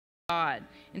God.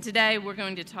 And today we're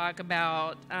going to talk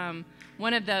about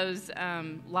one of those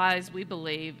lies we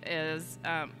believe is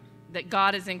that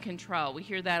God is in control. We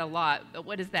hear that a lot, but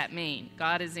what does that mean?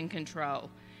 God is in control.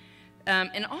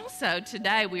 And also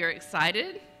today we are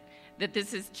excited that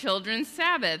this is Children's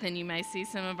Sabbath, and you may see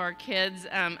some of our kids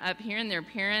up here and their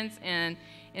parents, and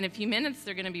in a few minutes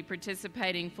they're going to be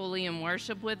participating fully in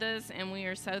worship with us, and we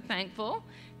are so thankful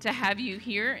to have you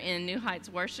here in New Heights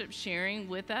Worship sharing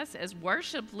with us as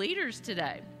worship leaders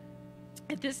today.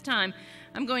 At this time,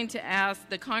 I'm going to ask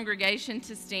the congregation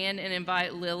to stand and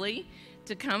invite Lily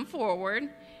to come forward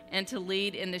and to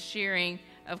lead in the sharing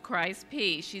of Christ's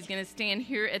peace. She's going to stand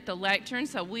here at the lectern,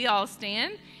 so we all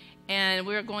stand, and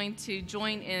we're going to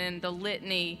join in the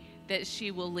litany that she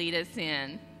will lead us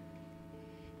in.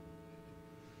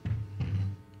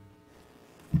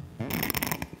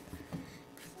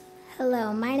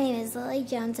 Hello, my name is Lily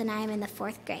Jones and I am in the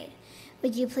 4th grade.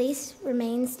 Would you please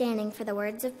remain standing for the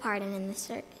words of pardon and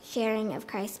the sharing of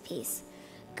Christ's peace?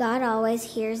 God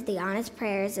always hears the honest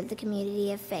prayers of the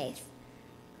community of faith.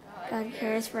 God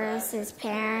cares for us as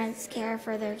parents care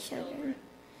for their children.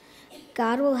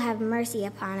 God will have mercy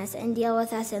upon us and deal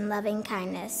with us in loving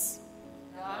kindness.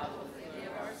 God will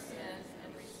forgive our sins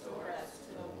and restore us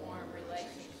to a warm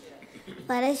relationship.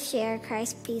 Let us share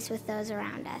Christ's peace with those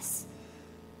around us.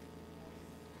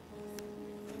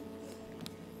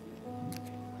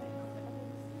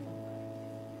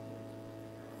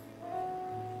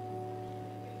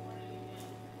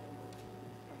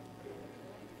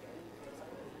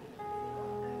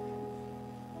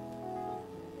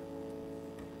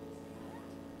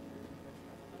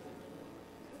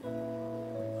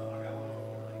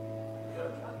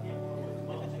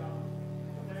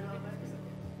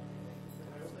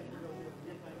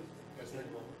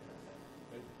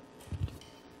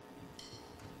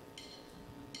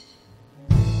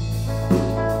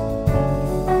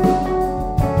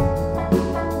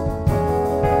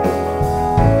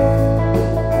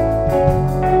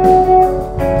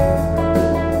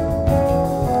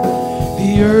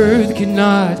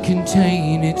 Cannot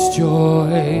contain its joy.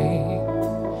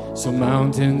 So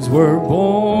mountains were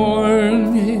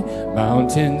born,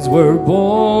 mountains were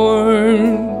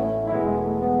born.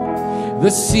 The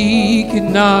sea could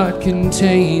not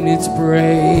contain its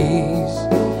praise.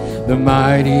 The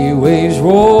mighty waves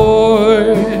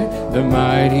roar, the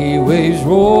mighty waves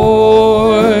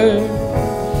roar.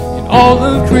 And all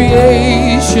of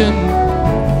creation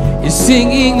is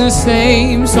singing the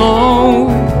same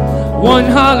song. One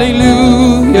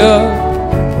hallelujah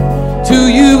to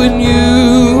you and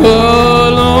you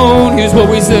alone. Here's what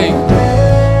we sing.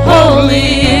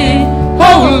 Holy,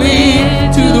 holy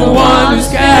to the one who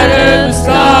scattered the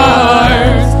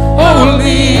stars.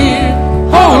 Holy,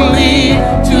 holy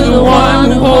to the one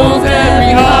who holds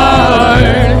every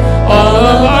heart. All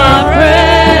of our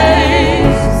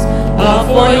praise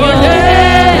for your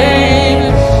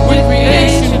name. With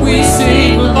creation we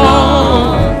sing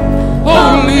along.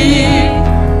 Holy,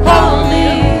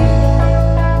 holy.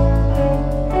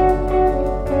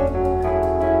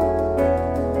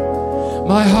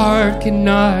 My heart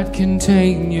cannot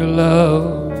contain your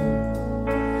love,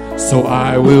 so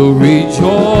I will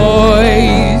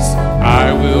rejoice,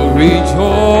 I will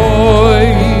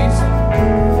rejoice.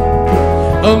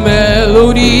 A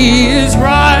melody is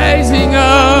rising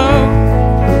up.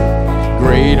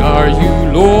 Great are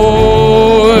you,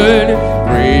 Lord,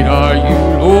 great are you,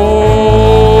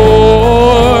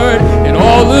 Lord. And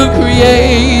all of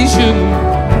creation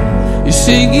is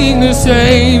singing the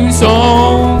same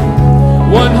song.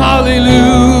 One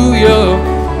hallelujah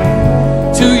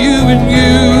to you and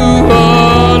you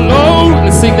alone.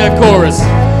 Let's sing that chorus.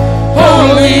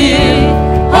 Holy,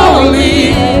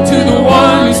 holy to the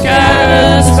one who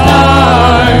scattered the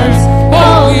stars.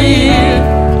 Holy,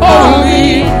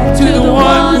 holy to the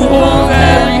one who holds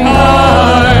every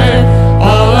heart.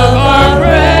 All of our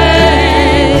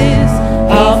praise,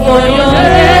 all for your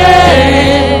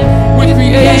name. With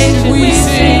creation we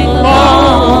sing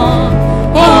along.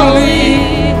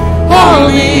 Holy,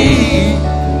 holy.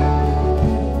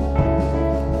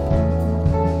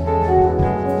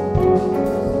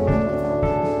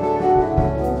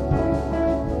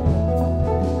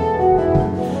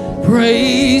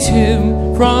 Praise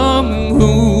him from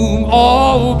whom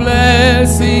all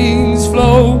blessings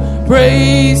flow.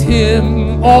 Praise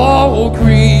him, all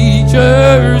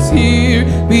creatures here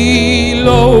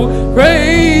below.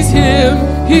 Praise him,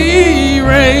 he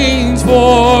reigns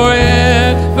forevermore.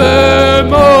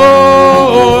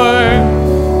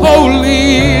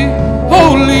 Holy,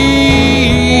 holy.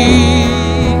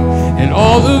 And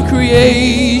all of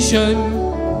creation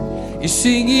is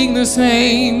singing the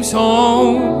same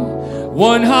song.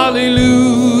 One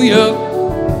hallelujah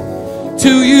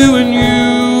to you and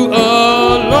you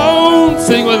alone.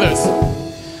 Sing with us.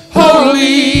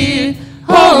 Holy,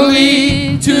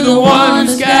 holy to the one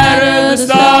who scattered the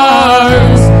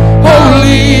stars.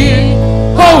 Holy,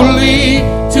 holy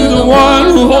to the one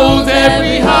who holds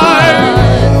every heart.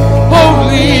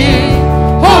 Holy,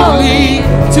 holy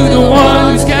to the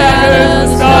one who scattered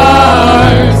the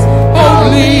stars.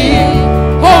 Holy,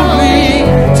 holy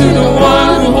to the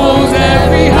one who holds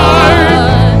every heart.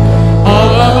 All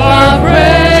of our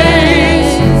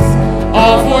praise,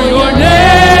 all for your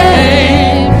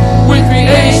name. With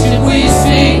creation we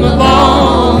sing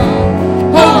along.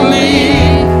 Holy,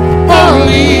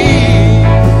 holy.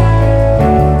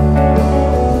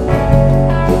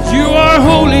 You are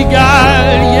holy,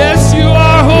 God. Yes, you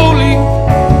are holy.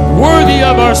 Worthy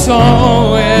of our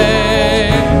song.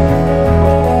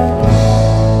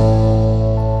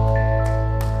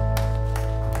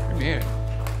 Amen.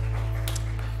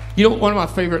 You know, one of my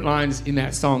favorite lines in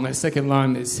that song, that second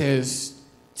line that says,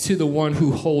 to the one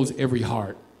who holds every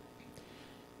heart.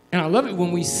 And I love it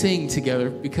when we sing together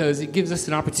because it gives us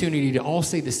an opportunity to all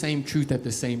say the same truth at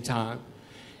the same time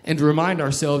and to remind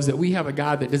ourselves that we have a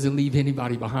God that doesn't leave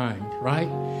anybody behind, right?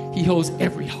 He holds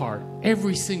every heart.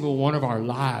 Every single one of our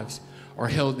lives are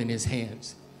held in his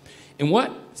hands. And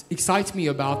what excites me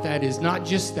about that is not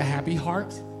just the happy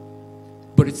heart,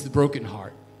 but it's the broken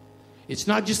heart. It's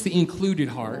not just the included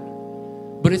heart,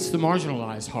 but it's the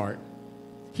marginalized heart.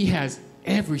 He has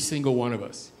every single one of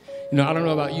us. You know, I don't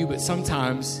know about you, but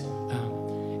sometimes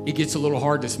it gets a little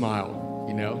hard to smile,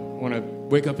 you know, when I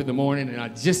wake up in the morning and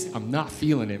I'm not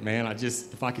feeling it, man.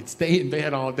 If I could stay in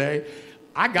bed all day,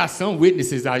 I got some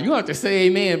witnesses out. You don't have to say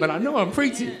amen, but I know I'm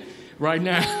preaching right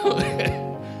now.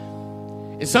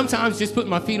 And sometimes just putting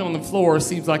my feet on the floor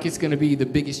seems like it's going to be the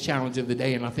biggest challenge of the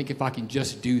day. And I think if I can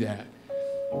just do that.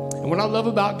 And what I love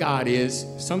about God is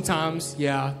sometimes,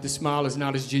 yeah, the smile is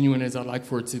not as genuine as I'd like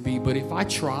for it to be. But if I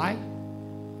try,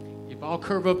 if I'll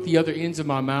curve up the other ends of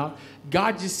my mouth,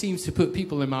 God just seems to put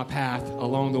people in my path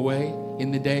along the way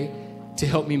in the day to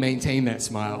help me maintain that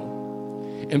smile.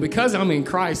 And because I'm in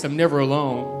Christ, I'm never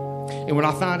alone. And what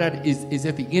I found out is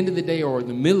at the end of the day or in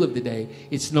the middle of the day,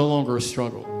 it's no longer a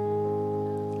struggle.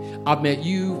 I've met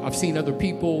you, I've seen other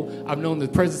people, I've known the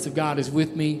presence of God is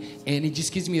with me, and it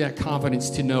just gives me that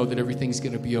confidence to know that everything's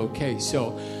going to be okay.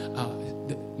 So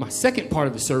my second part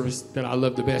of the service that I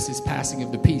love the best is passing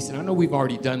of the peace. And I know we've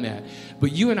already done that,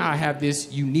 but you and I have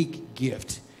this unique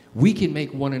gift. We can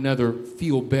make one another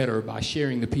feel better by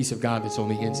sharing the peace of God that's on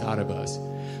the inside of us.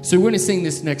 So we're going to sing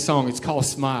this next song. It's called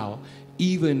Smile.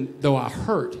 Even though I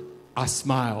hurt, I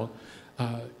smile.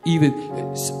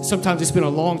 Sometimes it's been a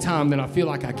long time that I feel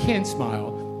like I can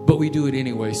smile, but we do it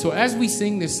anyway. So as we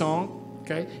sing this song,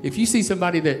 okay, if you see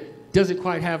somebody that doesn't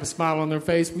quite have a smile on their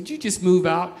face, would you just move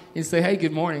out and say, hey,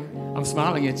 good morning, I'm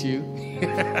smiling at you.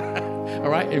 All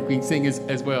right, and we can sing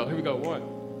as well. Here we go. 1,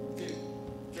 2,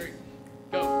 3,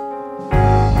 go.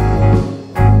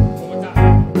 One more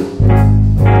time.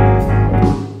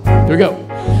 Here we go.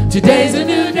 Today's a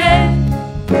new day,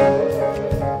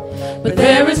 but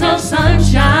there is no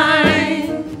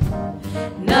sunshine,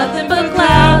 nothing but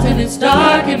clouds, and it's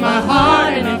dark in my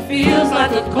heart, and it feels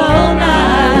like a cold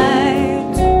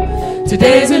night.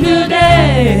 Today's a new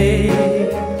day,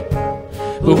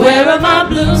 but where are my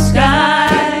blue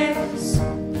skies?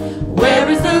 Where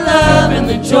is the love and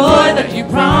the joy that you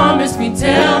promised me?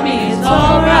 Tell me it's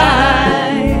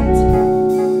alright.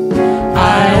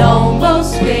 I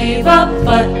almost gave up,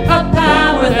 but a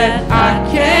power that I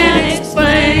can't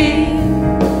explain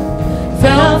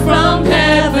fell from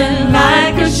heaven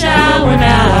like a shower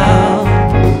now.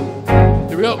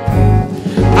 Here we go.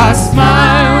 I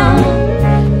smile,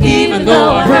 even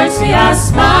though it hurts me, I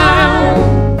smile.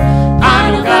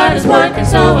 I know God is working,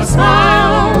 so I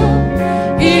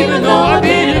smile. Even though I've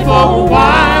been in for a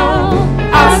while,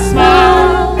 I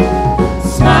smile,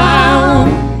 smile.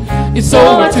 It's so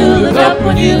hard to look up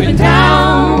when you've been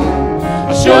down.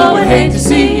 I sure would hate to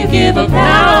see you give up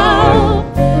now.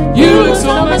 You look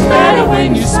so much better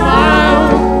when you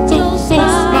smile. So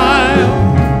smile.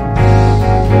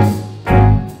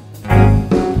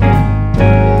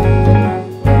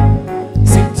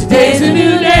 See, today's a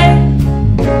new day,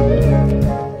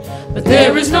 but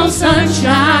there is no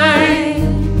sunshine.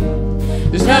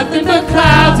 There's nothing but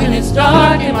clouds, and it's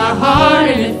dark in my heart,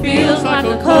 and it feels like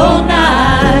a cold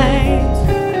night.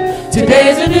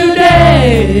 Today's a new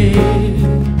day,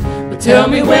 but tell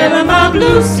me, where are my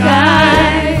blue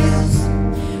skies?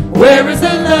 Where is the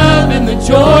love and the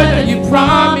joy that you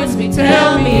promised me?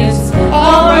 Tell me it's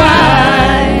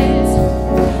alright.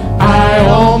 I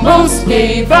almost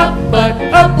gave up, but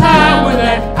a power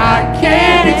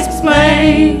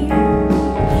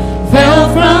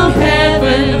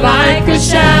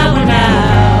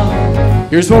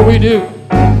Here's what we do.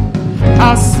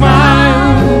 I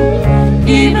smile,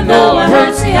 even though it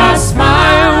hurts, see, I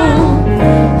smile.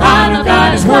 I know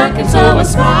God is working, so I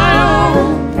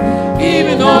smile.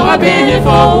 Even though I've been here for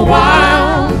a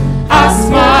while, I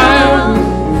smile,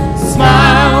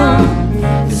 smile.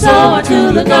 It's so hard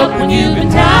to look up when you've been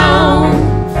down.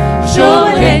 I sure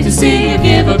would hate to see you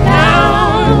give up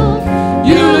now.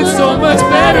 You look so much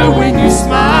better when you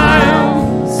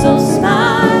smile. So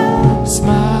smile,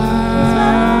 smile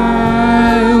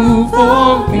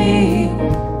for me.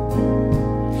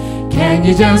 Can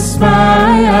you just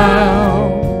smile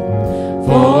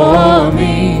for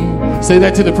me? Say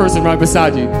that to the person right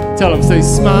beside you. Tell them, say,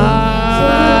 smile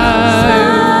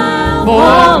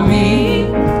for me.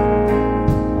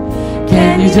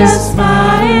 Can you just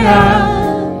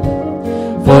smile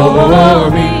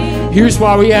for me? Here's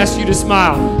why we ask you to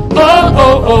smile. Oh,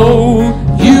 oh,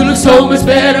 oh. You look so much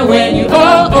better when you,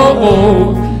 oh, oh,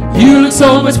 oh. You look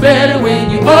so much better when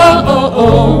you, oh, oh,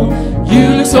 oh.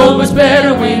 You look so much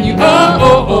better when you, oh,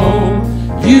 oh,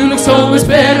 oh. You look so much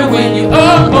better when you,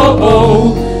 oh, oh,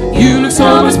 oh. You look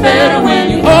so much better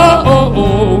when you, oh, oh,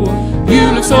 oh.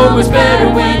 You look so much better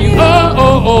when you, oh,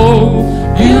 oh,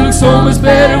 oh. You look so much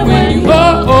better when you,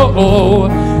 oh, oh, oh.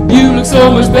 You look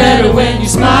so much better when you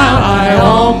smile. I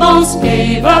almost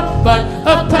gave up, but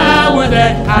a power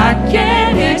that I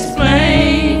can't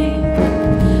explain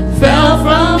fell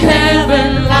from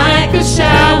heaven like a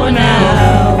shower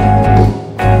now.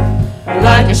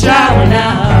 Like a shower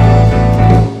now.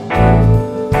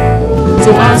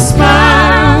 So I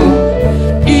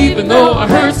smile, even though I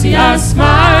hurt, see, I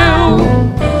smile.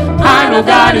 I know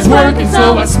God is working,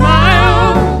 so I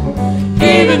smile.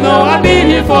 Even though I've been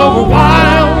here for a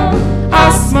while,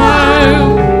 I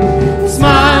smile,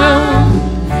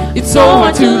 smile. It's so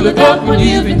hard to look up when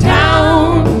you've been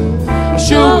down. I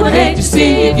sure would hate to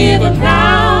see you give up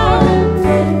now.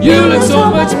 You look so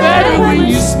much better when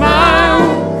you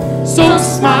smile. So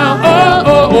smile, oh,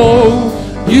 oh,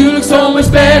 oh. You look so much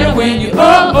better when you,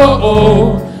 oh, oh,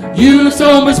 oh. You look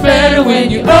so much better when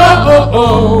you, oh, oh,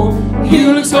 oh.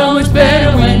 You look so much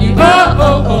better when you, oh,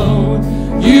 oh, oh.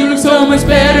 You look so much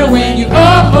better when you,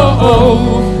 oh, oh,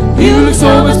 oh. You look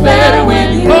so much better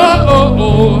when you, oh, oh,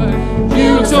 oh.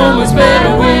 You look so much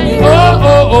better when you, oh,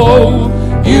 oh,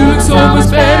 oh. You look so much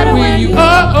better when you,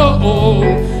 oh, oh,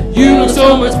 oh. You look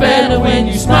so much better when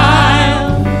you smile.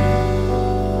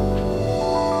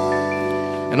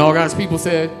 And all God's people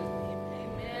said,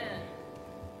 amen.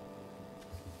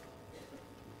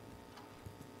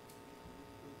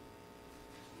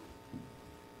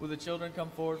 Will the children come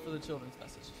forward for the children's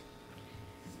message?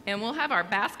 And we'll have our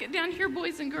basket down here,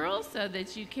 boys and girls, so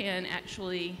that you can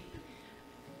actually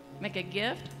make a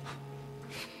gift.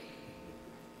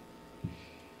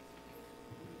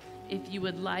 If you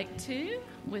would like to,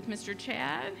 with Mr.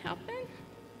 Chad helping.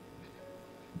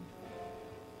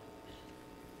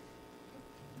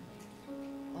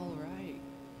 All right.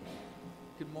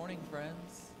 Good morning,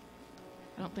 friends.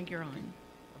 I don't think you're on.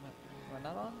 Am I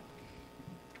not on?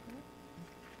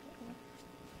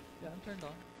 Yeah, I'm turned on.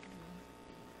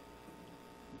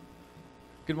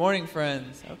 Good morning,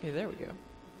 friends. Okay, there we go.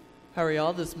 How are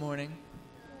y'all this morning?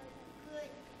 Good.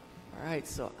 All right,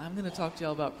 so I'm going to talk to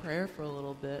y'all about prayer for a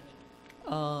little bit.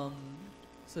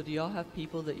 So do y'all have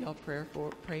people that y'all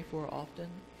pray for often?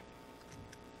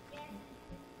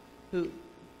 Who?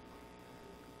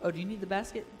 Oh, do you need the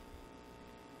basket?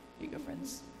 Here you go,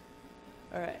 friends.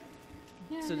 All right.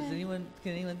 Yeah. So can anyone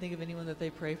think of anyone that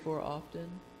they pray for often?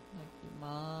 Like your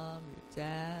mom, your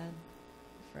dad,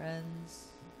 your friends?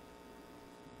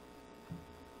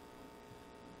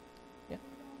 Yeah.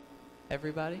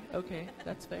 Everybody? Okay,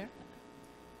 that's fair.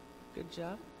 Good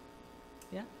job.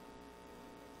 Yeah.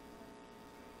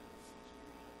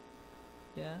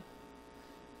 Yeah.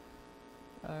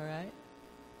 All right.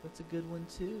 That's a good one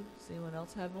too. Does anyone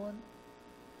else have one?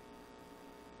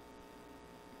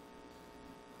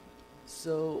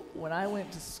 So when I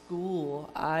went to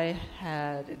school, I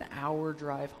had an hour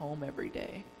drive home every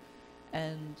day.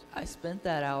 And I spent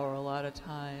that hour a lot of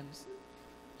times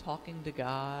talking to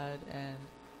God and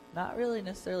not really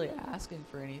necessarily asking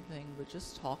for anything, but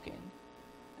just talking.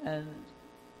 And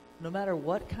no matter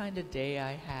what kind of day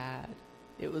I had,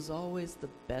 it was always the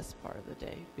best part of the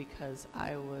day because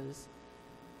I was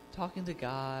talking to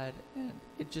God, and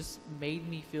it just made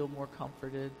me feel more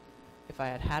comforted. If I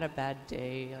had a bad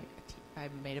day, like I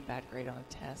made a bad grade on a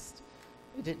test,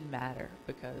 it didn't matter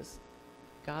because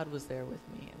God was there with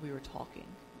me and we were talking.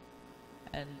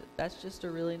 And that's just a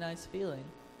really nice feeling.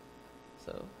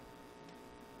 So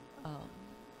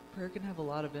prayer can have a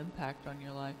lot of impact on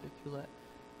your life if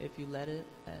you let it,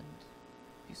 and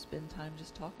if you spend time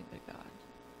just talking to God.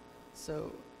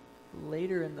 So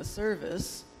later in the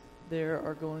service, there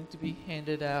are going to be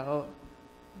handed out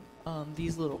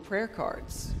these little prayer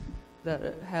cards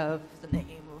that have the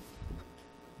name of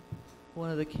one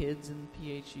of the kids in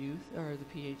PH Youth, or the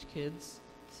PH Kids,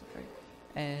 sorry.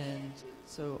 And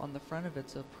so on the front of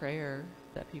it's a prayer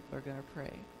that people are going to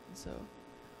pray. And so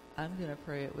I'm going to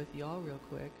pray it with y'all real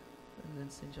quick and then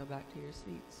send y'all back to your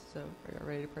seats. So are y'all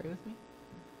ready to pray with me?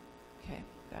 Okay,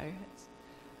 bow your heads.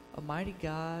 Almighty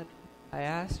God, I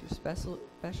ask your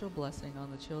special blessing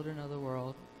on the children of the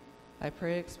world. I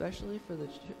pray especially for the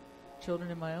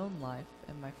children in my own life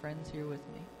and my friends here with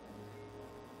me,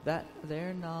 that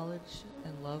their knowledge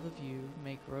and love of you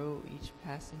may grow each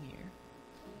passing year.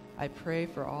 I pray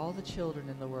for all the children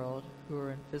in the world who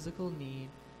are in physical need,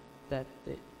 that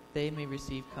they may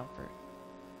receive comfort.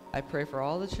 I pray for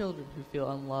all the children who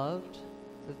feel unloved,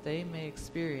 that they may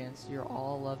experience your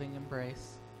all-loving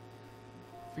embrace.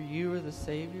 For you are the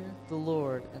Savior, the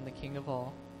Lord, and the King of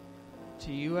all.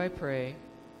 To you I pray,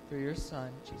 through your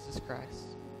Son, Jesus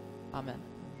Christ. Amen.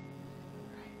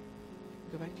 All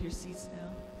right. Go back to your seats now.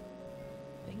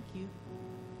 Thank you.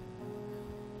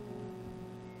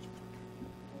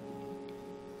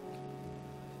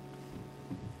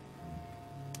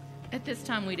 At this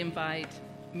time, we'd invite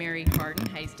Mary Hardin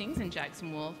Hastings and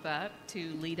Jackson Wolf up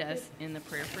to lead us in the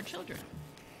prayer for children.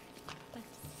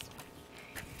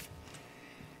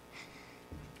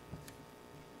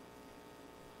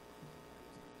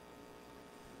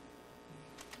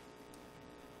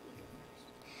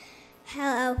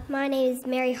 Hello, my name is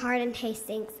Mary Hardin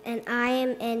Hastings, and I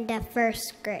am in the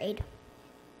 1st grade.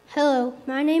 Hello,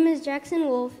 my name is Jackson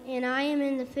Wolf, and I am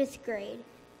in the 5th grade.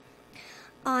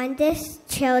 On this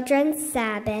Children's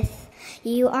Sabbath,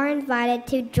 you are invited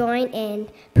to join in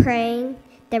praying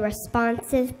the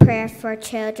responsive prayer for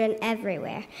children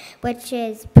everywhere, which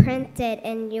is printed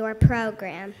in your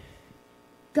program.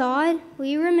 God,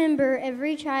 we remember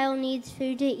every child needs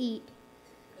food to eat,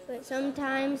 but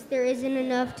sometimes there isn't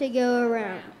enough to go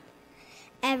around.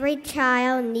 Every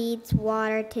child needs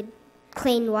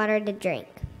clean water to drink.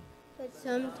 But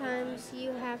sometimes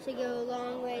you have to go a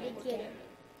long way to get it.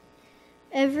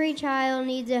 Every child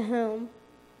needs a home,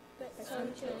 but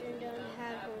some children don't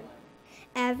have one.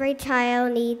 Every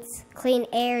child needs clean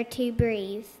air to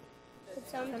breathe. But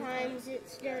sometimes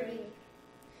it's dirty.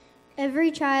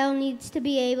 Every child needs to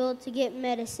be able to get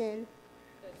medicine.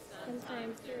 But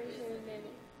sometimes there isn't any.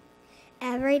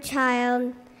 Every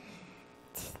child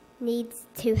needs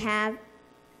to have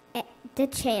the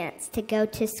chance to go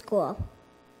to school.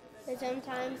 But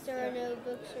sometimes there are no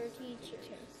books or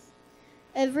teachers.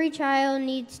 Every child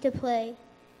needs to play.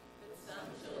 But some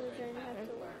children have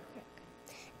to work.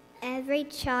 Every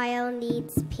child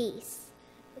needs peace.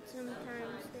 But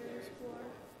sometimes there is war.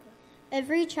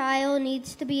 Every child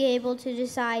needs to be able to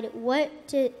decide what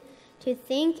to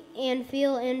think and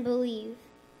feel and believe.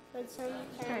 But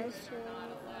sometimes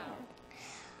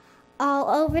all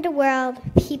over the world,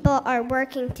 people are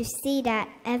working to see that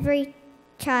every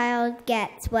child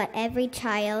gets what every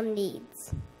child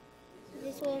needs.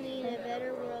 This will mean a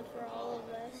better world for all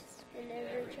of us, and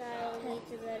every child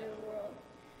needs a better world.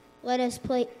 Let us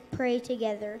pray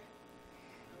together.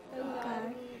 Oh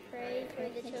God, we pray for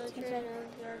the children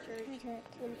of our church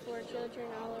and for children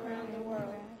all around the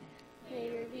world.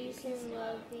 May your peace and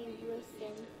love be with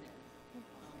them.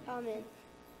 Amen.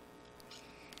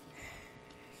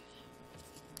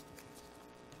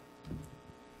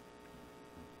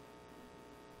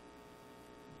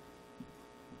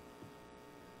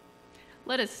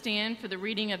 Let us stand for the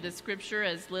reading of the scripture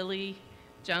as Lily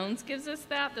Jones gives us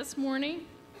that this morning.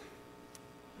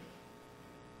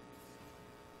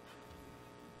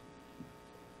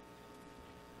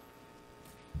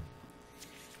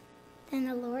 Then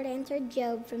the Lord answered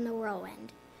Job from the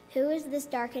whirlwind. Who is this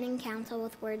darkening counsel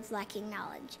with words lacking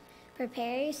knowledge?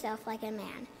 Prepare yourself like a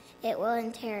man. It will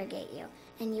interrogate you,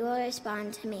 and you will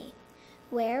respond to me.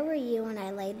 Where were you when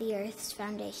I laid the earth's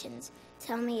foundations?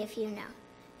 Tell me if you know.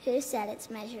 Who set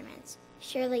its measurements?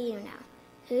 Surely you know.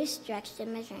 Who stretched a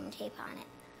measuring tape on it?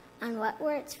 On what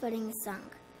were its footings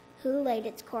sunk? Who laid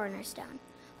its cornerstone?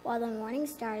 While the morning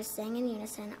stars sang in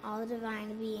unison, all the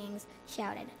divine beings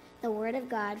shouted, the word of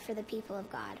God for the people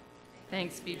of God.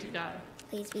 Thanks be to God.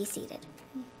 Please be seated.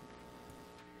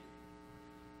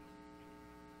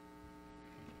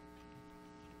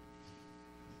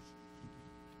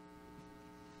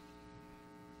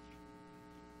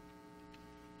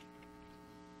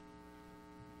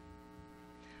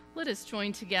 Let us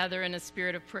join together in a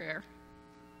spirit of prayer.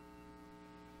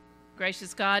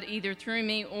 Gracious God, either through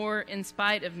me or in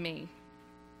spite of me,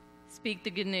 speak the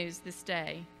good news this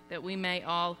day that we may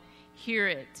all hear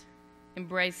it,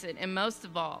 embrace it, and most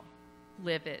of all,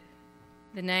 live it.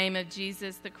 In the name of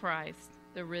Jesus the Christ,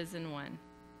 the risen one.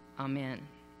 Amen.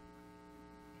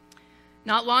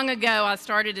 Not long ago, I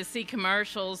started to see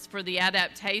commercials for the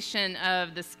adaptation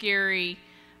of the scary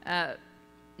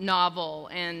novel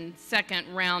and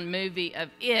second-round movie of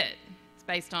It. It's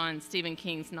based on Stephen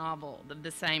King's novel of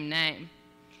the same name.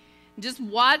 Just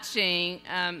watching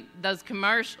those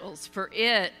commercials for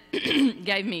It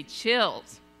gave me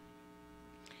chills.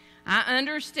 I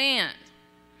understand,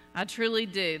 I truly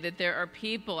do, that there are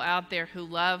people out there who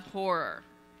love horror,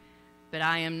 but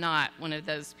I am not one of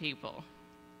those people.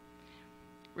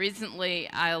 Recently,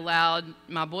 I allowed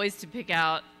my boys to pick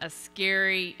out a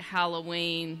scary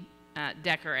Halloween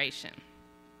decoration.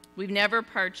 We've never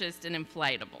purchased an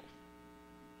inflatable,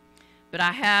 but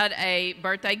I had a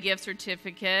birthday gift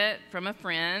certificate from a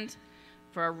friend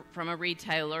from a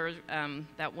retailer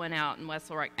that went out in West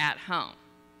Little Rock at home.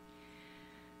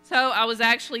 So I was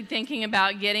actually thinking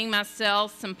about getting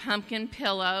myself some pumpkin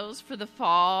pillows for the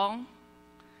fall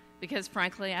because,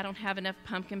 frankly, I don't have enough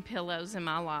pumpkin pillows in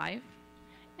my life.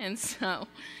 And so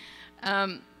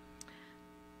that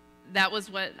was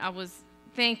what I was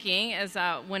thinking as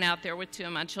I went out there with two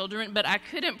of my children. But I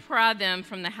couldn't pry them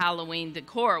from the Halloween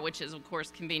decor, which is, of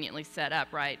course, conveniently set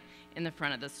up right in the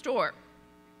front of the store.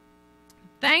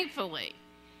 Thankfully,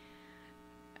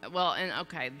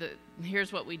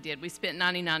 here's what we did. We spent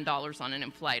 $99 on an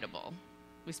inflatable.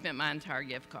 We spent my entire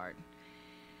gift card.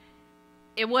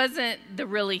 It wasn't the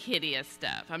really hideous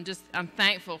stuff. I'm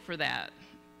thankful for that.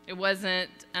 It wasn't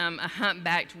a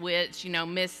humpbacked witch,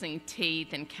 missing teeth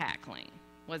and cackling.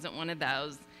 Wasn't one of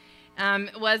those.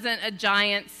 It wasn't a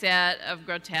giant set of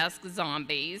grotesque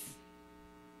zombies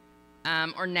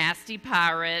or nasty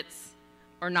pirates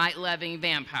or night-loving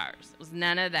vampires. It was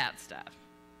none of that stuff.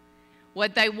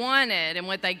 What they wanted and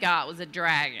what they got was a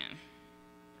dragon.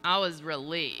 I was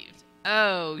relieved.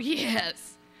 Oh,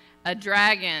 yes, a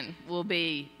dragon will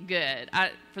be good.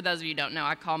 For those of you who don't know,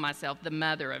 I call myself the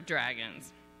mother of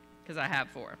dragons, because I have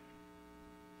 4.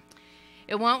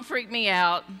 It won't freak me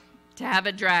out to have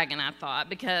a dragon, I thought,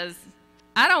 because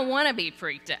I don't want to be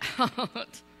freaked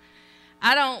out.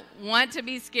 I don't want to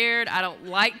be scared. I don't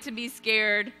like to be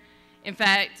scared. In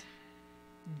fact,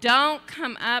 don't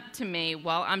come up to me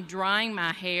while I'm drying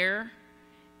my hair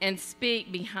and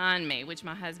speak behind me, which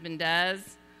my husband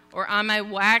does, or I may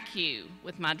whack you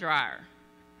with my dryer.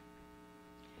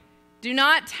 Do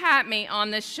not tap me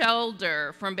on the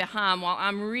shoulder from behind while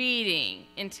I'm reading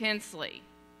intensely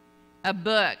a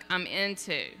book I'm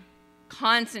into,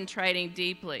 concentrating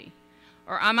deeply,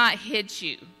 or I might hit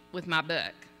you with my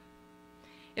book.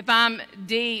 If I'm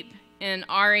deep in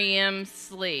REM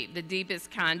sleep, the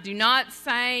deepest kind, do not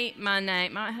say my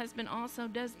name. My husband also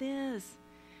does this.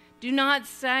 Do not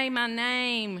say my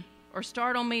name or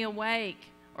startle me awake,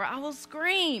 or I will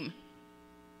scream.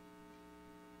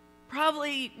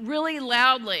 Probably really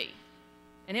loudly,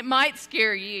 and it might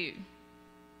scare you.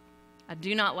 I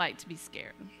do not like to be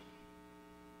scared.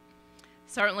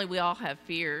 Certainly we all have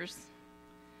fears.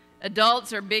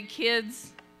 Adults are big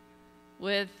kids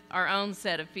with our own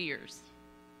set of fears.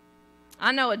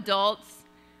 I know adults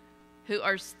who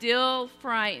are still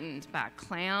frightened by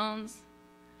clowns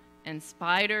and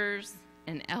spiders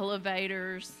and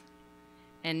elevators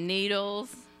and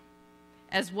needles,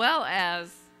 as well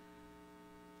as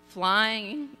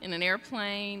flying in an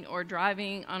airplane or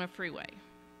driving on a freeway.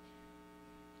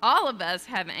 All of us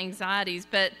have anxieties,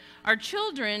 but our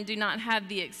children do not have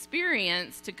the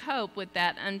experience to cope with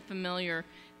that unfamiliar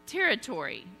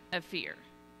territory of fear.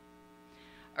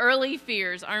 Early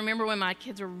fears, I remember when my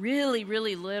kids were really,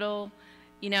 really little,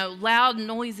 loud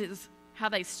noises, how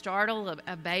they startle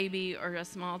a baby or a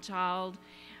small child,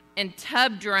 and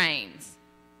tub drains.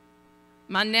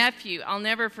 My nephew, I'll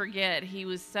never forget, he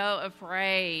was so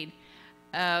afraid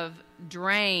of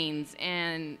drains,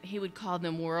 and he would call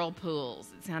them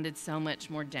whirlpools. It sounded so much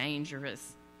more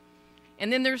dangerous.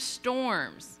 And then there's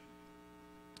storms.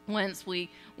 Once we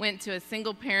went to a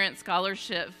single-parent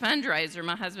scholarship fundraiser,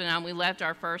 my husband and I, we left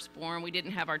our firstborn. We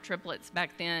didn't have our triplets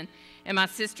back then, and my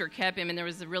sister kept him, and there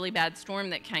was a really bad storm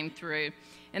that came through,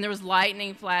 and there was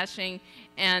lightning flashing,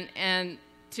 and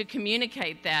to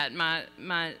communicate that,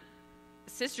 my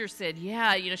sister said,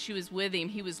 she was with him.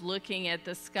 He was looking at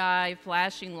the sky,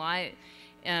 flashing light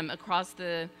across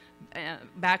the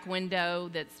back window.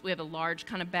 We have a large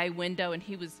kind of bay window, and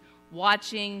he was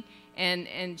watching,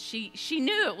 and she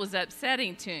knew it was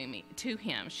upsetting to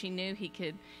him. She knew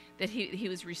that he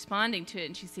was responding to it,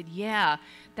 and she said, "Yeah,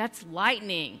 that's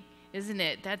lightning, isn't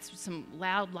it? That's some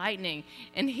loud lightning."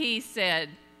 And he said,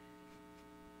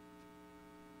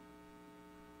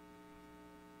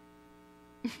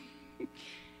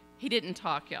 He didn't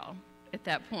talk, y'all, at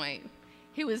that point.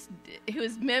 He was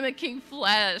mimicking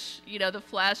flesh, the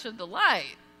flash of the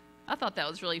light. I thought that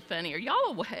was really funny. Are y'all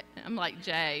awake? I'm like,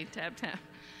 Jay, tap, tap.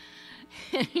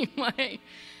 Anyway,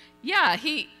 yeah,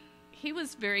 he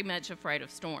was very much afraid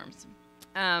of storms.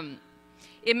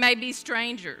 It may be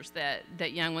strangers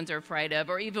that young ones are afraid of,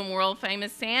 or even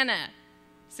world-famous Santa.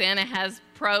 Santa has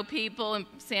pro people, and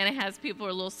Santa has people who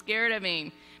are a little scared of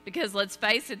him. Because let's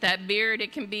face it, that beard,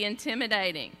 it can be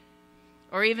intimidating.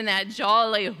 Or even that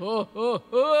jolly, ho, ho,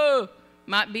 ho,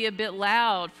 might be a bit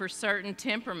loud for certain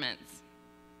temperaments.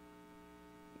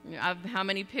 How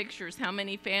many pictures, how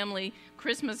many family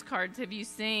Christmas cards have you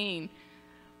seen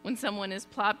when someone is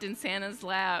plopped in Santa's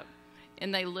lap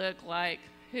and they look like,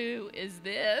 who is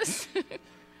this?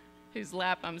 Whose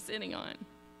lap I'm sitting on?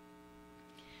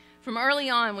 From early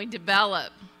on, we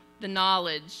develop the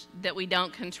knowledge that we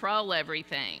don't control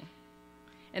everything.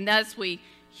 And thus we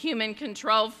human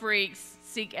control freaks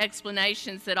seek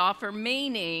explanations that offer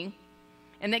meaning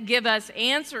and that give us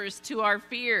answers to our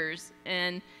fears,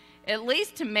 and at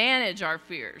least to manage our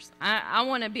fears. I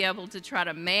want to be able to try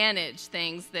to manage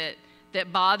things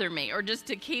that bother me, or just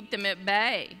to keep them at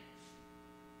bay.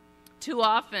 Too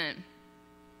often,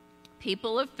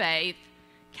 people of faith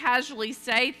casually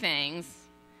say things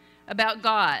about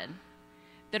God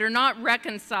that are not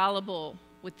reconcilable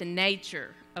with the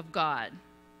nature of God,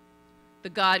 the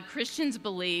God Christians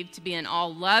believe to be an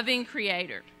all-loving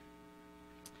creator.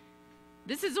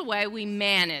 This is a way we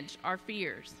manage our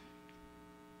fears.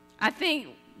 I think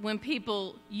when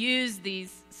people use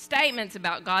these statements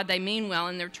about God, they mean well,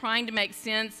 and they're trying to make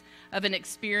sense of an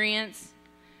experience,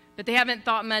 but they haven't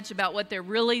thought much about what they're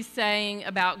really saying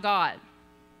about God.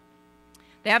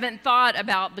 They haven't thought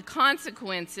about the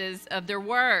consequences of their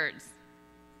words.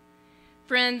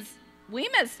 Friends, we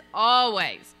must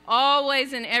always,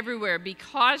 always and everywhere be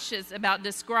cautious about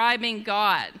describing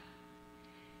God,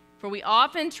 for we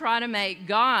often try to make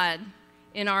God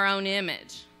in our own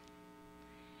image.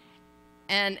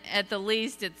 And at the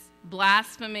least, it's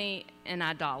blasphemy and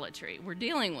idolatry we're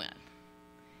dealing with.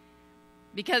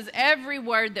 Because every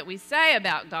word that we say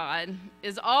about God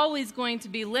is always going to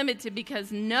be limited,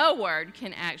 because no word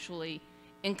can actually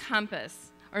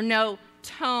encompass, or no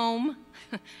tome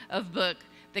of book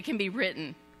that can be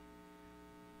written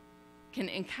can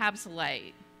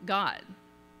encapsulate God.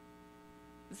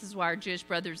 This is why our Jewish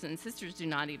brothers and sisters do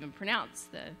not even pronounce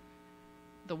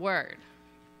the word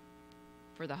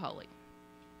for the holy.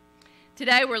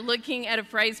 Today we're looking at a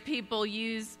phrase people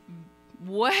use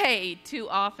way too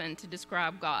often to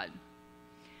describe God.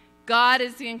 God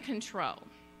is in control.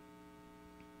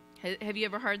 Have you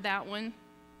ever heard that one?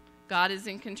 God is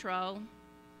in control.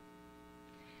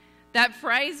 That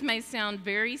phrase may sound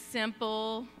very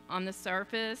simple on the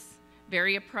surface,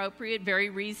 very appropriate, very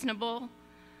reasonable.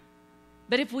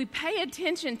 But if we pay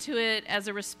attention to it as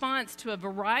a response to a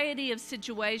variety of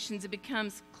situations, it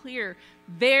becomes clear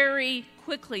very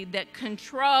quickly that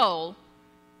control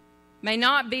may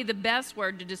not be the best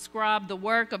word to describe the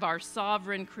work of our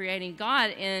sovereign creating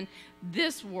God in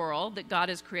this world that God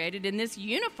has created, in this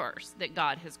universe that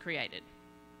God has created.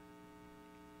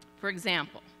 For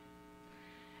example,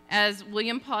 as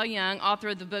William Paul Young, author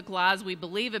of the book Lies We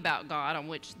Believe About God, on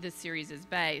which this series is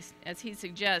based, as he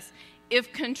suggests,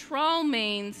 if control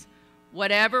means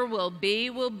whatever will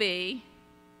be,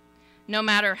 no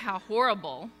matter how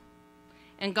horrible,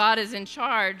 and God is in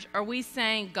charge, are we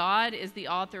saying God is the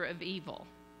author of evil?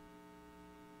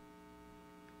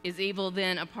 Is evil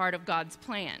then a part of God's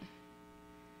plan?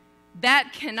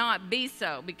 That cannot be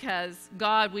so, because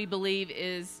God, we believe,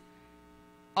 is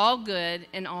all good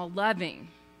and all loving.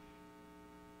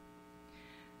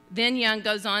 Then Young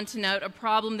goes on to note a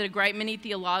problem that a great many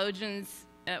theologians,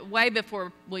 way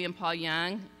before William Paul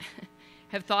Young,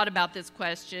 have thought about this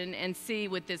question and see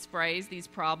with this phrase, these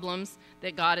problems,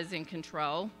 that God is in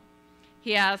control.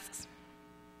 He asks,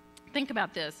 think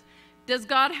about this. Does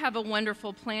God have a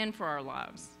wonderful plan for our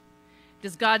lives?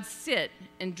 Does God sit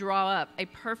and draw up a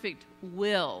perfect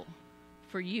will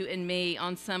for you and me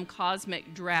on some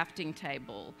cosmic drafting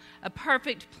table? A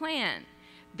perfect plan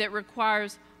that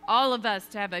requires all of us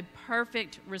to have a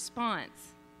perfect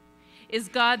response? Is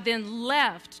God then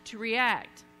left to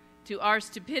react to our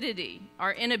stupidity,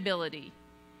 our inability,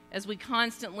 as we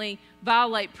constantly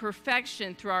violate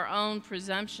perfection through our own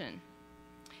presumption?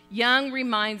 Young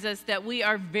reminds us that we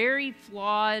are very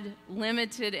flawed,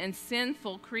 limited, and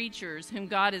sinful creatures whom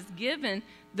God has given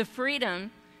the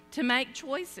freedom to make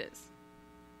choices.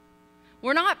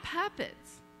 We're not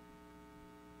puppets.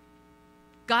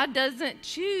 God doesn't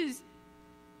choose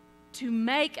to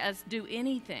make us do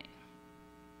anything.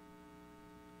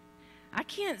 I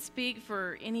can't speak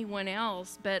for anyone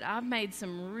else, but I've made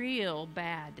some real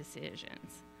bad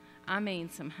decisions. I mean,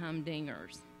 some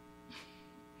humdingers.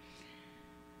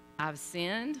 I've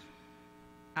sinned.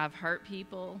 I've hurt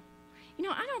people. You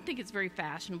know, I don't think it's very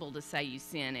fashionable to say you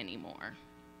sin anymore.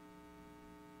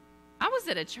 I was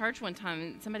at a church one time,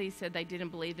 and somebody said they didn't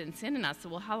believe in sin, and I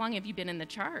said, well, how long have you been in the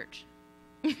church?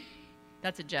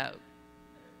 That's a joke.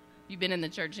 If you've been in the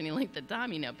church any length of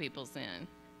time, you know people sin.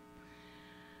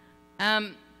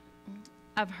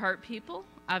 I've hurt people.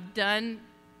 I've done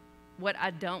what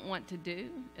I don't want to do,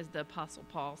 as the Apostle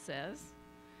Paul says.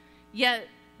 Yet,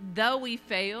 though we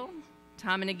fail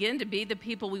time and again to be the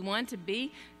people we want to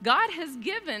be, God has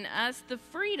given us the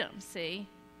freedom,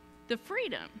 the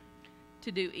freedom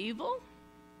to do evil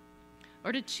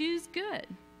or to choose good.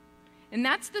 And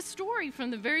that's the story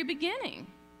from the very beginning.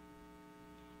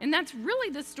 And that's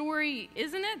really the story,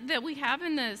 isn't it, that we have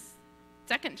in this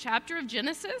second chapter of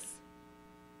Genesis?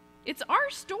 It's our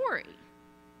story.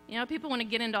 You know, people want to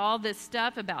get into all this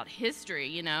stuff about history,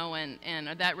 you know, and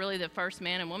are that really the first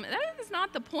man and woman? That is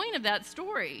not the point of that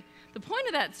story. The point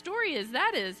of that story is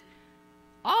that is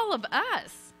all of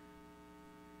us.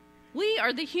 We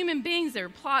are the human beings that are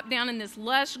plopped down in this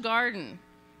lush garden.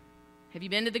 Have you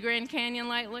been to the Grand Canyon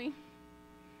lately?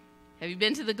 Have you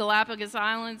been to the Galapagos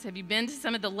Islands? Have you been to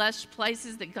some of the lush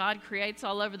places that God creates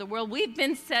all over the world? We've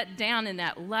been set down in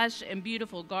that lush and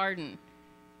beautiful garden.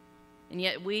 And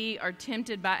yet we are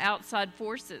tempted by outside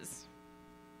forces.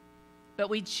 But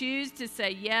we choose to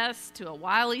say yes to a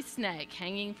wily snake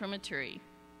hanging from a tree.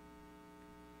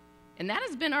 And that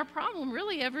has been our problem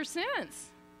really ever since.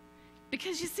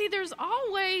 Because you see, there's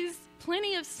always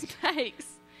plenty of snakes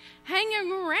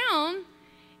hanging around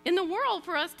in the world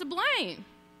for us to blame.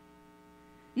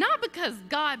 Not because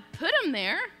God put them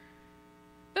there,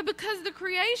 but because the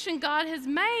creation God has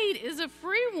made is a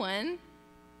free one,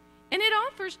 and it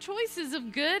offers choices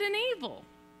of good and evil.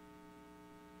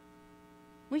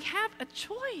 We have a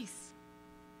choice.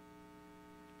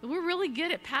 But we're really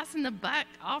good at passing the buck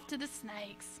off to the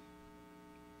snakes.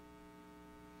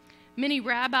 Many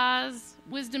rabbis,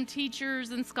 wisdom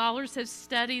teachers, and scholars have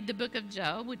studied the book of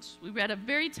Job, which we read a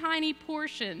very tiny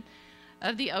portion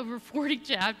of the over 40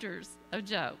 chapters of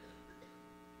Job.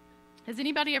 Has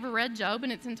anybody ever read Job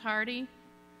in its entirety?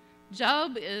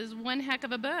 Job is one heck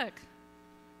of a book,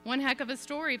 one heck of a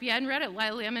story. If you hadn't read it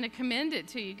lately, I'm going to commend it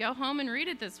to you. Go home and read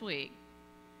it this week.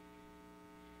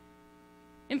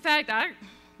 In fact,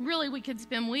 we could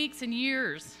spend weeks and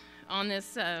years on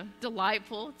this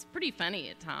delightful, it's pretty funny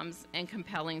at times, and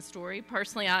compelling story.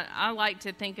 Personally, I like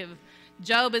to think of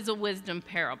Job as a wisdom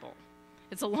parable.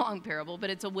 It's a long parable, but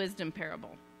it's a wisdom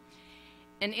parable.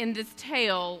 And in this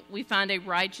tale, we find a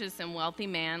righteous and wealthy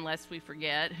man, lest we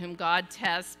forget, whom God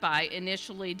tests by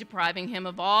initially depriving him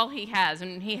of all he has,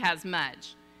 and he has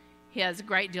much. He has a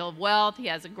great deal of wealth. He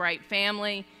has a great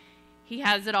family. He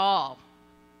has it all.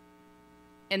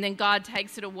 And then God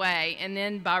takes it away, and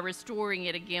then by restoring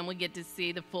it again, we get to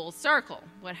see the full circle,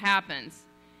 what happens.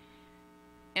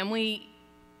 And we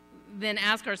then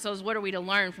ask ourselves, what are we to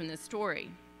learn from this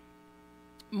story?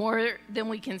 More than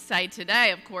we can say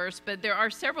today, of course, but there are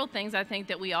several things I think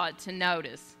that we ought to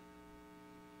notice.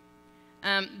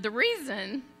 The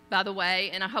reason, by the way,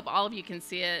 and I hope all of you can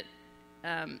see it,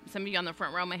 some of you on the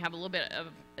front row may have a little bit of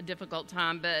a difficult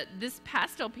time, but this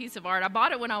pastel piece of art, I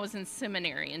bought it when I was in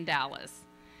seminary in Dallas.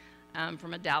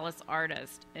 From a Dallas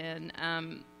artist, and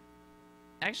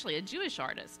actually a Jewish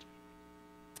artist.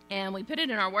 And we put it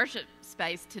in our worship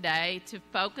space today to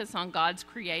focus on God's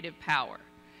creative power.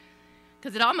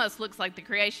 Because it almost looks like the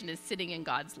creation is sitting in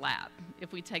God's lap,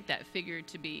 if we take that figure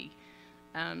to be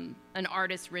an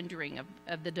artist's rendering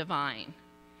of the divine.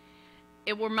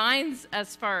 It reminds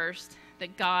us first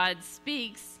that God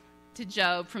speaks to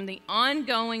Job from the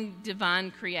ongoing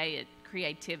divine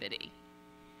creativity.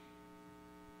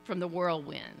 From the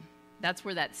whirlwind. That's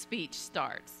where that speech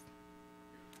starts.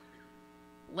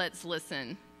 Let's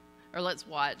listen, or let's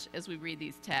watch as we read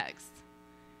these texts.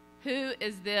 Who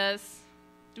is this?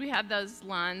 Do we have those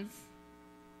lines?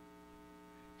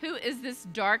 Who is this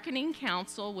darkening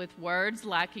counsel with words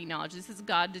lacking knowledge? This is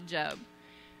God to Job.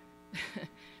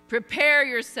 Prepare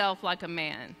yourself like a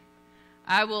man.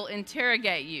 I will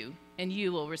interrogate you, and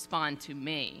you will respond to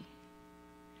me.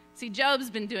 See, Job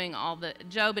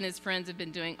and his friends have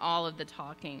been doing all of the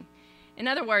talking. In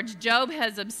other words, Job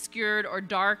has obscured or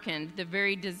darkened the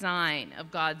very design of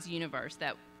God's universe,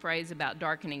 that phrase about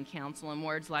darkening counsel and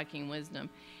words lacking wisdom.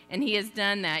 And he has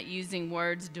done that using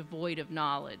words devoid of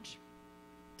knowledge.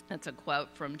 That's a quote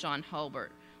from John Holbert,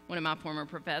 one of my former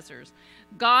professors.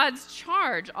 God's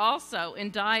charge also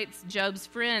indicts Job's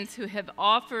friends who have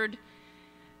offered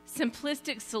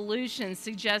simplistic solutions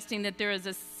suggesting that there is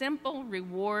a simple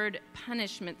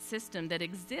reward-punishment system that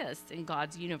exists in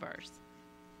God's universe.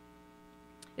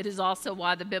 It is also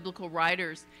why the biblical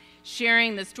writers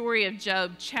sharing the story of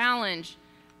Job challenge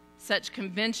such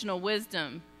conventional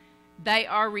wisdom. They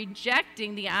are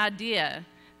rejecting the idea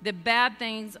that bad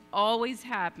things always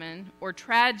happen or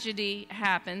tragedy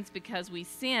happens because we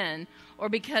sin or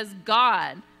because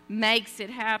God makes it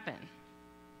happen.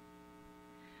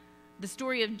 The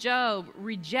story of Job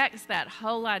rejects that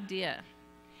whole idea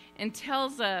and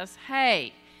tells us,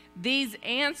 hey, these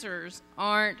answers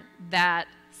aren't that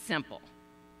simple.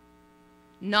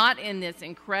 Not in this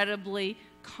incredibly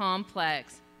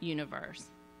complex universe.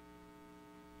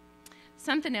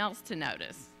 Something else to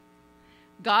notice.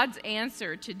 God's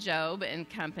answer to Job and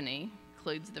company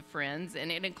includes the friends,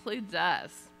 and it includes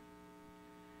us,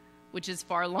 which is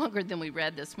far longer than we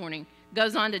read this morning,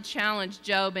 goes on to challenge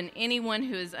Job and anyone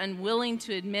who is unwilling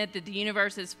to admit that the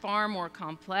universe is far more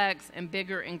complex and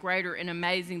bigger and greater and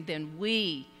amazing than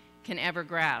we can ever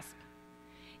grasp.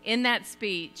 In that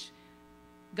speech,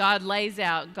 God lays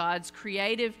out God's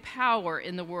creative power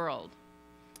in the world.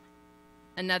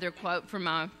 Another quote from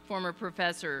my former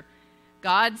professor,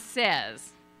 God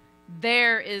says,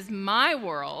 "There is my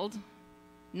world,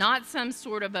 not some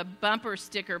sort of a bumper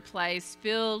sticker place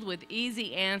filled with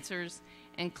easy answers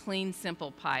and clean,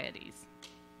 simple pieties.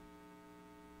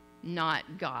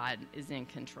 Not God is in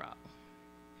control."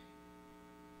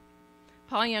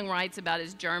 Paul Young writes about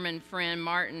his German friend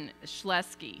Martin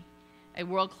Schleske, a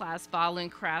world-class violin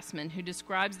craftsman who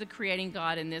describes the creating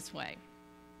God in this way.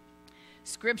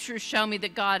 Scriptures show me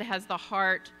that God has the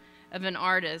heart of an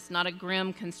artist, not a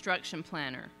grim construction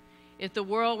planner. If the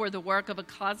world were the work of a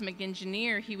cosmic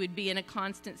engineer, he would be in a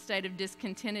constant state of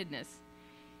discontentedness.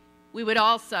 We would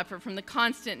all suffer from the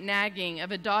constant nagging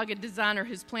of a dogged designer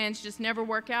whose plans just never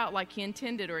work out like he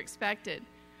intended or expected.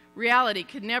 Reality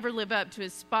could never live up to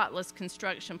his spotless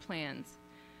construction plans.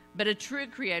 But a true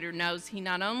creator knows he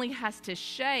not only has to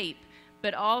shape,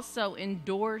 but also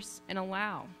endorse and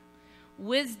allow.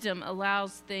 Wisdom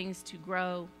allows things to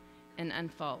grow and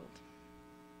unfold.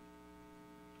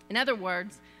 In other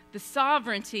words, the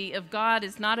sovereignty of God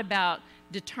is not about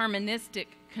deterministic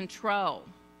control.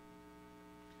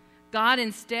 God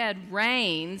instead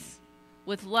reigns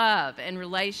with love and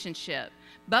relationship,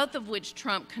 both of which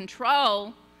trump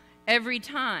control every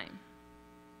time.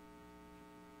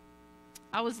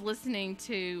 I was listening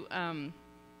to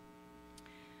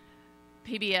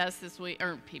PBS this week,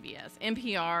 or PBS,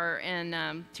 NPR,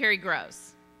 and Terry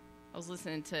Gross. I was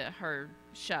listening to her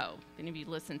show, if any of you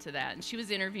listened to that. And she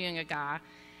was interviewing a guy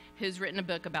who's written a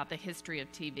book about the history of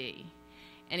TV.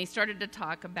 And he started to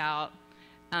talk about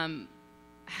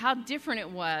how different it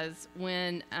was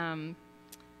when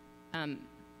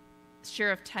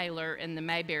Sheriff Taylor and the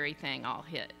Mayberry thing all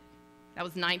hit. That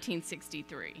was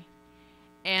 1963.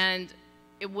 And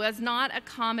it was not a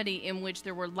comedy in which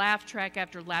there were laugh track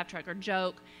after laugh track or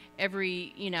joke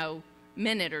every,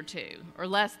 minute or two, or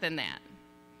less than that.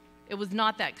 It was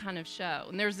not that kind of show.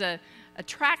 And there's a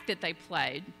track that they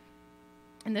played,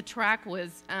 and the track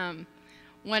was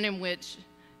one in which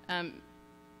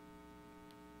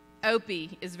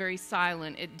Opie is very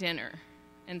silent at dinner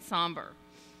and somber.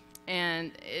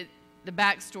 And the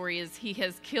backstory is he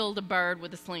has killed a bird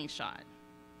with a slingshot.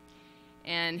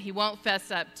 And he won't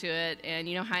fess up to it. And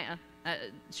you know how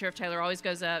Sheriff Taylor always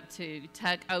goes up to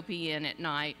tuck Opie in at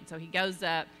night. So he goes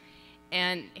up,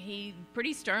 and he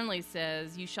pretty sternly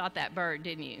says, "You shot that bird,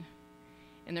 didn't you?"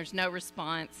 And there's no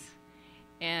response.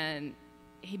 And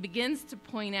he begins to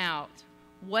point out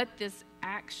what this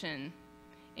action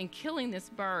in killing this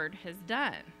bird has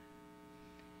done.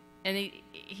 And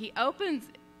he opens,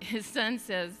 his son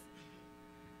says,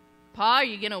 "Pa, are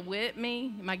you going to whip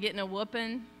me? Am I getting a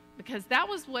whooping?" Because that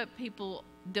was what people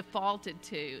defaulted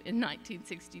to in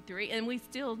 1963, and we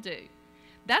still do.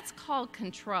 That's called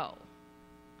control.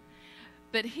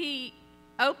 But he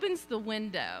opens the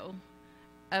window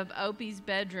of Opie's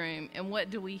bedroom, and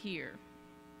what do we hear?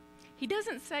 He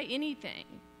doesn't say anything,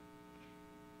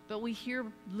 but we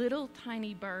hear little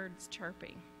tiny birds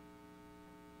chirping.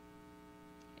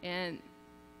 And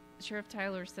Sheriff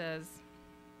Taylor says,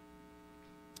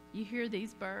 "You hear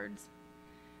these birds?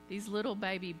 These little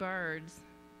baby birds,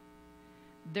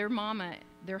 their mama,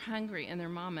 they're hungry, and their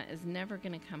mama is never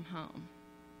going to come home.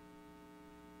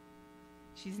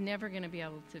 She's never going to be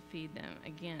able to feed them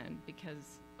again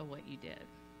because of what you did."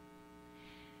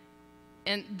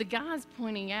 And the guy's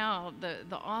pointing out,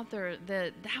 the author,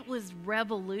 that was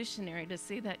revolutionary to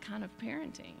see that kind of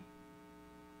parenting.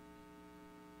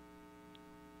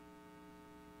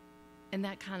 And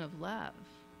that kind of love.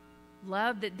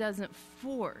 Love that doesn't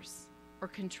force or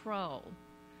control,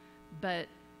 but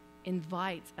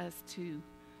invites us to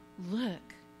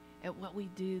look at what we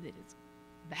do that is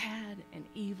bad and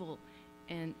evil,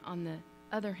 and on the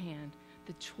other hand,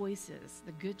 the choices,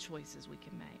 the good choices we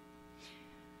can make.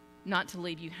 Not to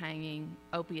leave you hanging.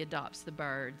 Opie adopts the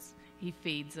birds. He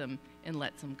feeds them and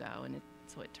lets them go, and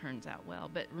so it turns out well.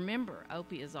 But remember,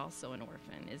 Opie is also an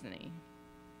orphan, isn't he?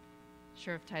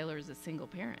 Sheriff Taylor is a single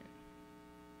parent.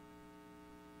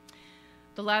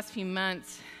 The last few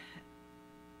months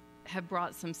have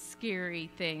brought some scary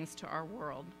things to our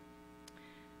world.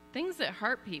 Things that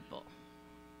hurt people.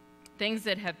 Things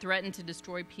that have threatened to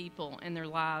destroy people and their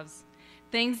lives.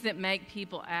 Things that make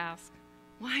people ask,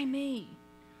 why me?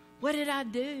 What did I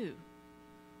do?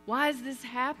 Why is this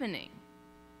happening?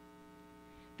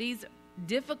 These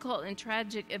difficult and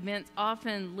tragic events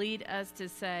often lead us to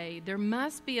say, there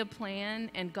must be a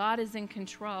plan and God is in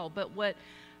control. But what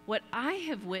I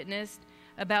have witnessed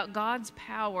about God's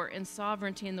power and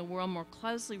sovereignty in the world more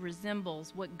closely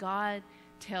resembles what God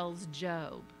tells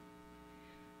Job.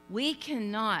 We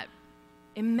cannot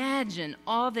imagine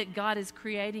all that God is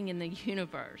creating in the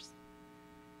universe.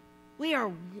 We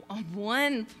are on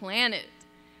one planet.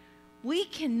 We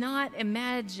cannot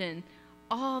imagine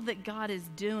all that God is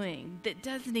doing that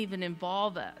doesn't even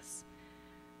involve us.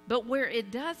 But where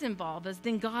it does involve us,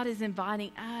 then God is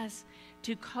inviting us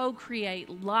to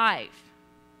co-create life.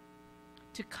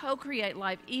 To co-create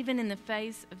life even in the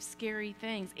face of scary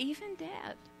things, even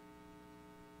death.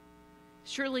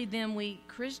 Surely then we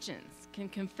Christians can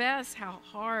confess how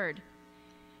hard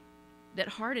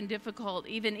and difficult,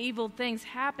 even evil things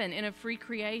happen in a free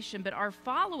creation. But our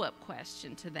follow-up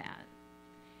question to that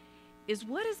is,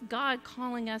 what is God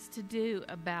calling us to do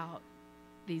about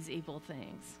these evil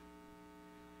things?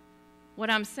 What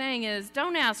I'm saying is,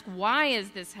 don't ask, why is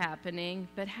this happening,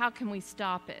 but how can we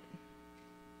stop it?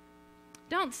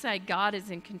 Don't say God is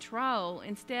in control.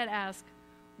 Instead, ask,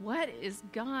 what is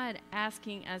God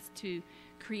asking us to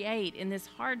create in this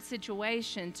hard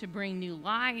situation to bring new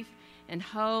life and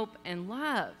hope and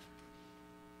love?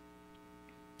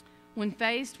 When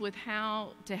faced with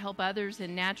how to help others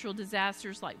in natural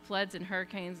disasters like floods and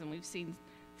hurricanes, and we've seen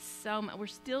so much, we're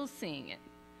still seeing it.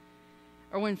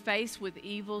 Or when faced with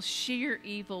evil, sheer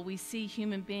evil, we see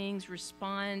human beings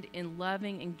respond in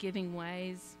loving and giving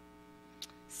ways,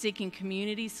 seeking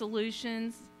community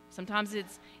solutions. Sometimes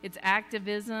it's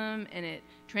activism and it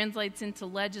translates into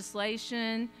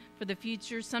legislation for the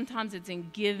future. Sometimes it's in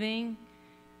giving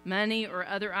money or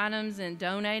other items and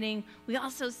donating. We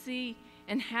also see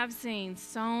and have seen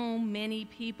so many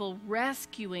people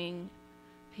rescuing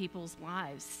people's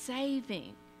lives,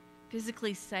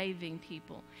 physically saving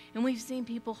people. And we've seen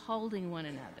people holding one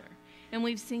another. And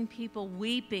we've seen people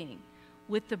weeping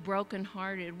with the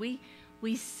brokenhearted. We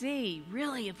see,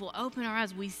 really, if we'll open our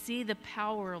eyes, we see the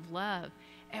power of love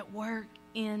at work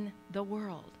in the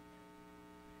world.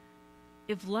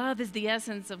 If love is the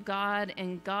essence of God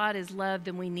and God is love,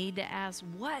 then we need to ask,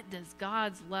 what does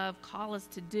God's love call us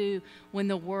to do when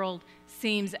the world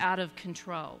seems out of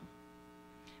control?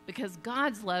 Because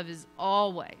God's love is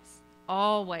always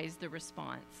the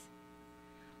response.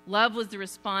 Love was the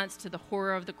response to the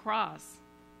horror of the cross,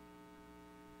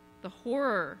 the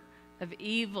horror of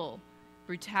evil,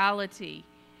 brutality,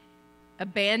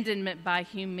 abandonment by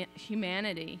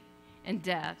humanity, and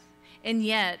death. And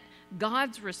yet,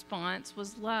 God's response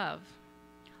was love.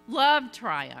 Love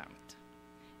triumphed.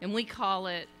 And we call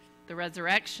it the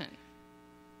resurrection.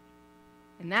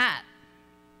 And that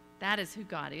is who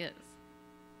God is.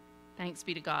 Thanks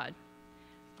be to God.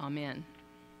 Amen.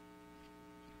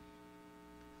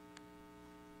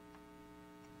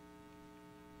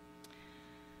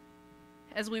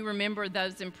 As we remember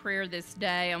those in prayer this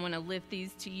day, I want to lift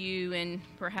these to you, and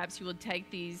perhaps you will take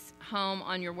these home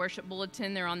on your worship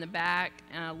bulletin. They're on the back,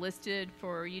 listed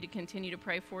for you to continue to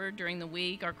pray for during the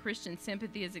week. Our Christian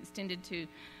sympathy is extended to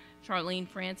Charlene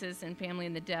Francis and family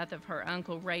in the death of her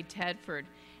uncle Ray Tedford,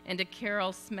 and to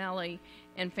Carol Smelly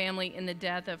and family in the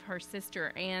death of her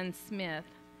sister Ann Smith.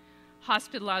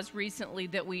 Hospitalized recently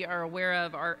that we are aware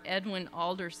of are Edwin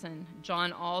Alderson,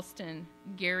 John Alston,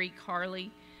 Gary Carley,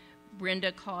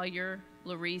 Brenda Collier,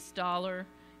 Larice Dollar,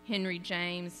 Henry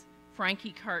James,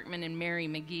 Frankie Kirkman, and Mary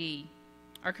McGee.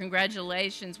 Our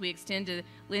congratulations we extend to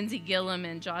Lindsay Gillum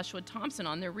and Joshua Thompson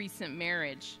on their recent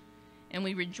marriage. And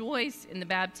we rejoice in the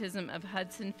baptism of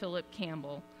Hudson Philip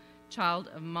Campbell, child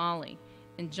of Molly,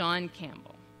 and John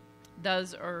Campbell.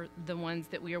 Those are the ones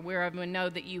that we are aware of, and we know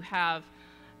that you have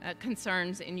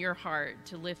concerns in your heart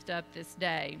to lift up this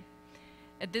day.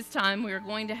 At this time, we are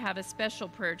going to have a special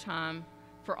prayer time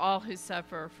for all who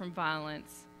suffer from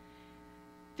violence.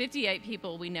 58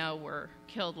 people we know were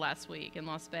killed last week in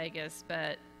Las Vegas,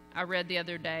 but I read the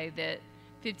other day that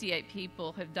 58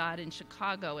 people have died in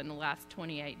Chicago in the last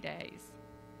 28 days.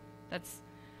 That's,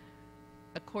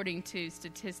 according to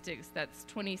statistics, that's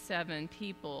 27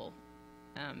 people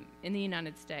in the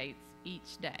United States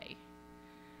each day.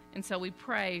 And so we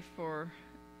pray for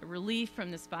relief from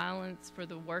this violence, for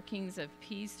the workings of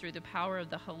peace through the power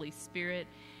of the Holy Spirit.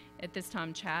 At this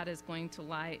time, Chad is going to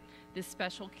light this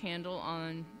special candle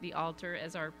on the altar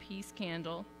as our peace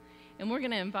candle. And we're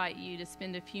going to invite you to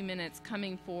spend a few minutes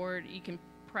coming forward. You can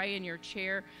pray in your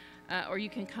chair, or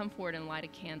you can come forward and light a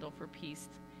candle for peace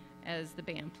as the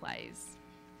band plays.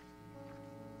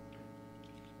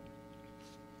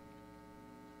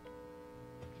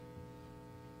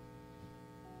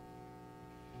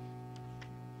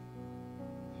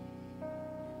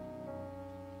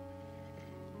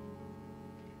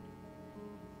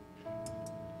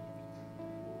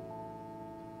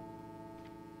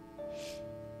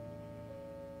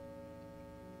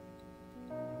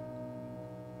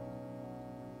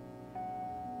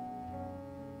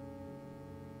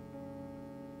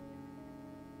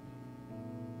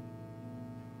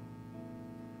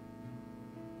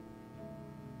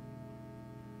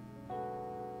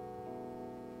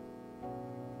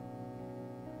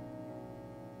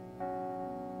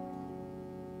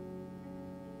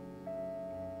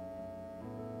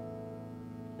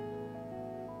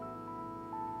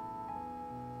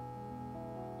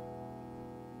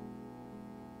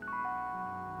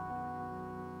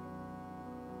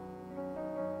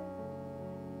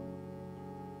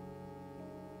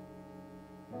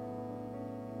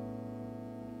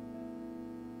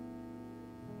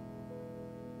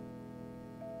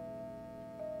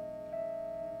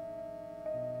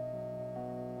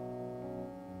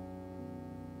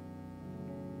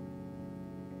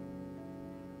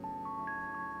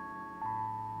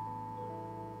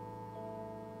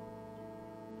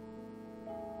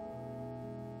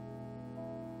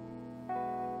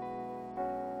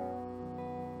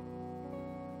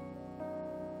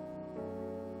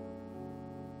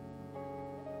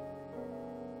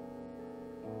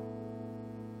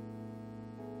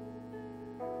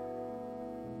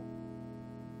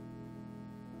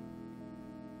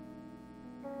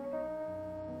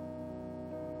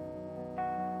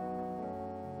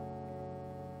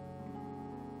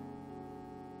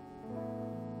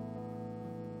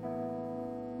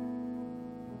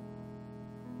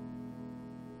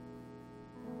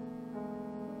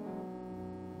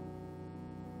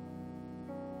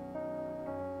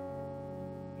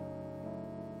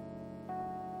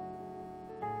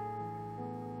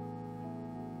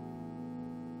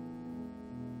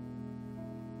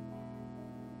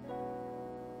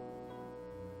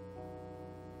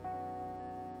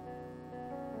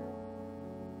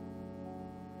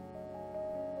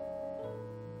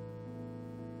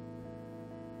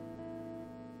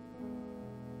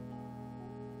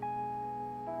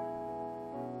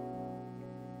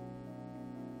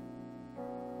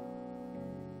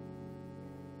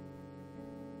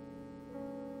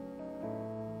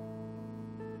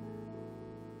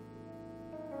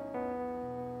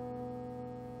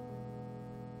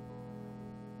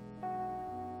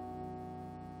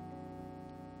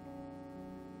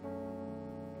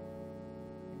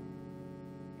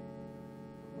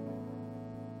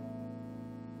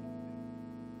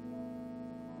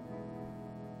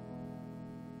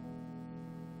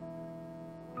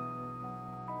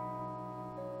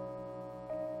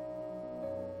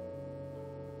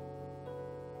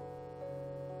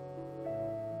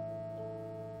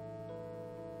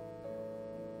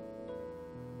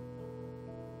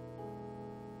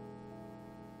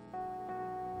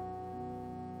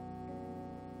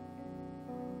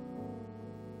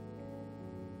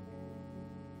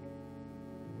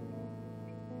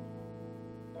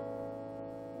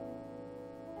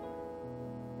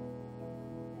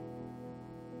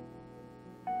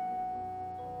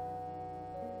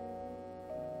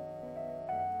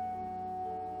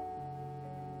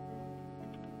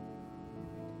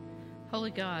 Holy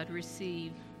God,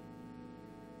 receive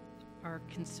our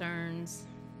concerns,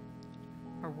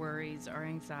 our worries, our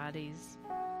anxieties,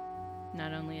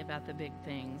 not only about the big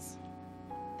things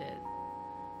that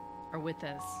are with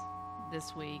us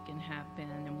this week and have been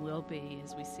and will be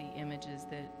as we see images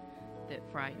that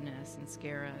frighten us and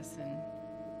scare us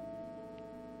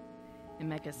and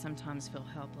make us sometimes feel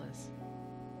helpless.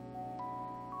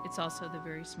 It's also the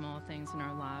very small things in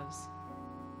our lives,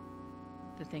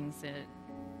 the things that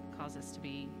cause us to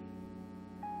be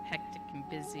hectic and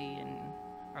busy and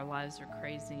our lives are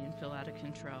crazy and feel out of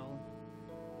control.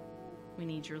 We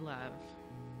need your love.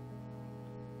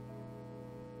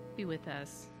 be with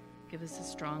us. Give us a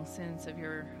strong sense of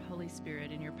your Holy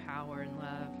Spirit and your power and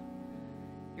love.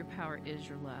 Your power is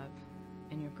your love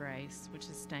and your grace, which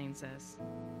sustains us.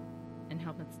 And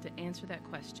help us to answer that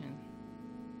question.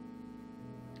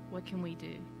 What can we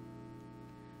do?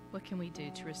 What can we do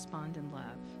to respond in love?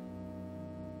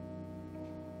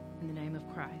 In the name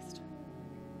of Christ.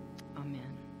 Amen.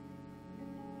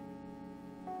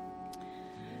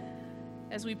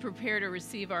 As we prepare to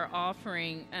receive our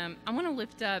offering, I want to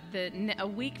lift up that a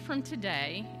week from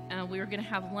today, we are going to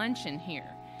have lunch in here.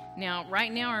 Now,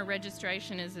 right now, our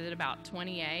registration is at about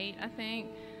 28, I think.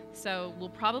 So we'll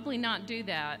probably not do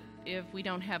that if we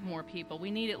don't have more people.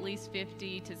 We need at least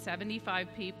 50 to 75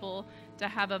 people to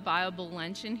have a viable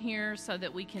luncheon here so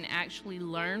that we can actually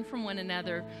learn from one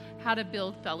another how to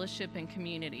build fellowship and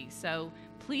community. So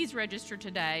please register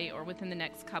today or within the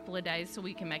next couple of days so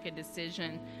we can make a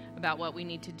decision about what we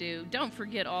need to do. Don't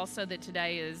forget also that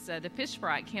today is the fish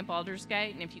fry at Camp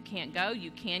Aldersgate, and if you can't go,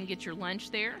 you can get your lunch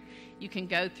there. You can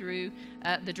go through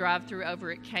the drive-through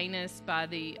over at Canis by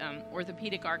the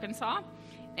Orthopedic Arkansas,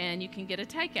 and you can get a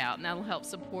takeout, and that'll help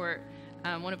support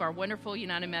one of our wonderful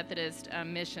United Methodist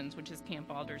missions, which is Camp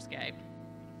Aldersgate.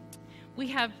 We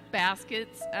have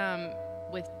baskets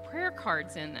with prayer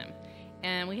cards in them,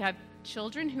 and we have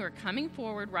children who are coming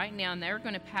forward right now, and they're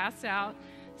going to pass out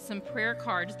some prayer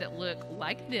cards that look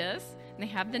like this, and they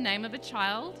have the name of a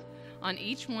child on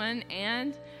each one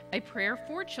and a prayer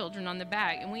for children on the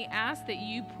back. And we ask that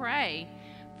you pray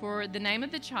for the name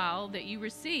of the child that you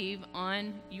receive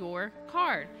on your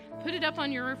card. Put it up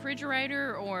on your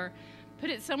refrigerator or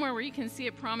put it somewhere where you can see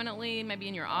it prominently, maybe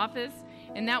in your office.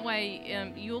 And that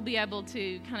way you'll be able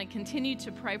to kind of continue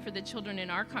to pray for the children in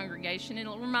our congregation.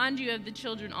 It'll remind you of the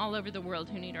children all over the world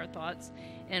who need our thoughts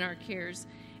and our cares.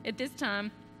 At this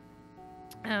time,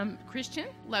 Christian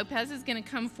Lopez is going to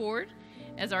come forward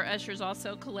as our ushers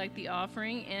also collect the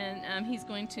offering, and he's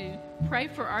going to pray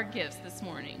for our gifts this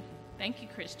morning. Thank you,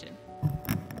 Christian.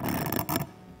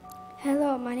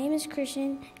 Hello, my name is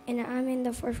Christian, and I'm in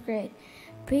the 4th grade.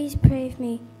 Please pray with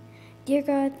me. Dear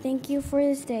God, thank you for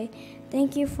this day.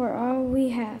 Thank you for all we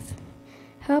have.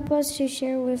 Help us to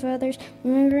share with others,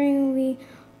 remembering we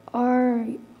are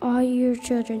all your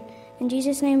children. In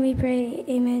Jesus' name we pray, amen.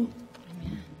 Amen.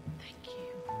 Thank you.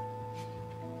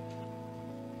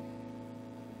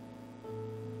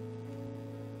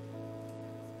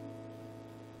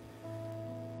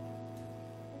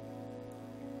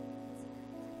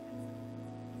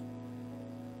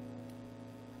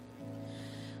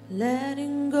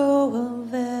 Letting go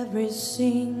of every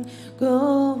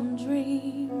single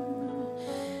dream,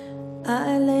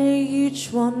 I lay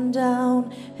each one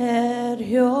down at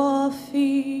your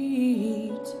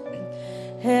feet.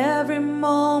 Every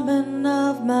moment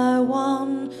of my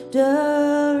wandering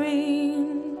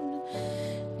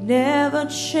never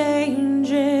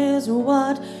changes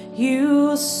what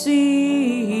you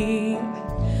see.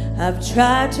 I've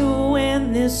tried to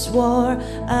win this war,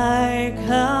 I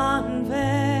confess.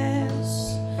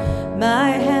 My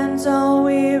hands are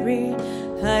weary,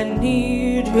 I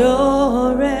need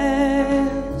your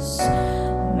rest.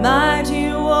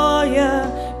 Mighty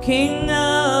warrior, king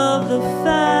of the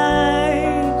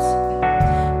fight.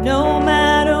 No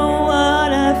matter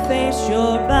what I face,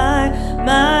 you're by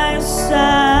my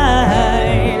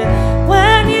side.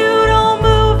 When you don't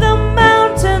move the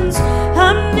mountains,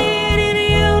 I'm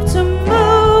needing you to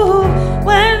move.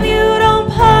 When you don't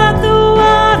part the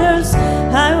waters,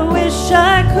 I wish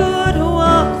I could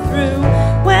walk through.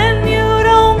 When you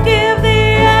don't give the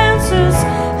answers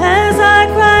as I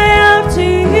cry out to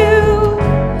you,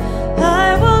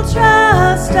 I will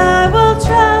trust, I will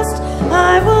trust,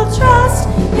 I will trust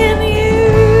in you.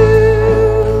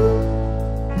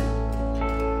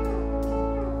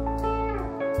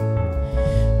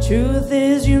 Truth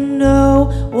is, you know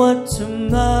what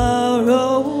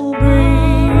tomorrow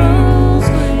brings.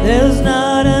 There's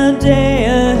not a day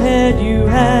ahead you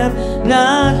have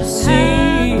not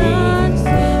seen.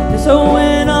 And so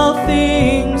in all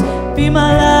things, be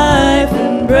my life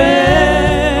and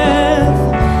breath.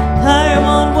 I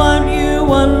want what you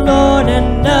want, Lord,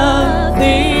 and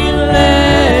nothing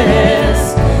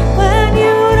less. When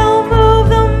you don't move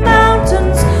the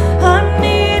mountains, I'm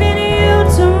needing you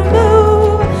to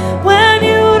move. When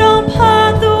you don't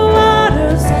part the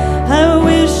waters, I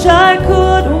wish I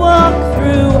could walk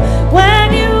through.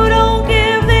 When you don't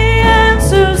give the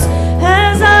answers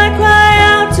as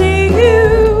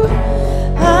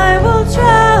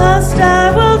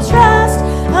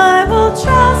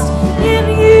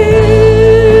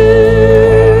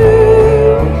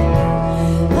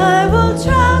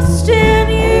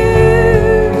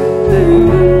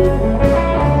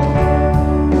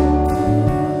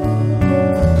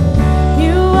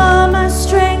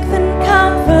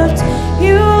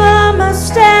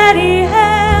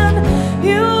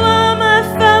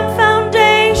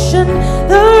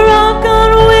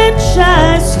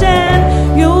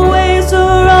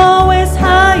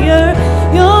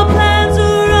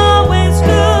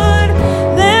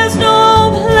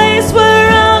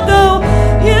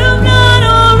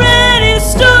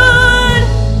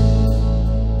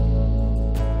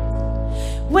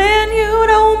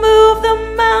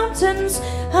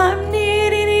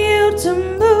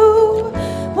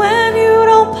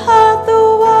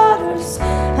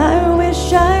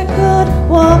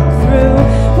walk through.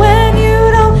 When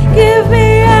you don't give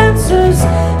me answers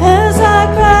as I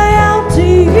cry out to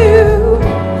you,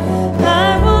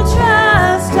 I will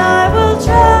trust, I will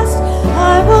trust,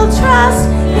 I will trust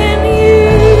in you.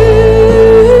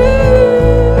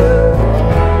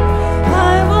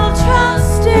 I will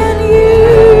trust in you.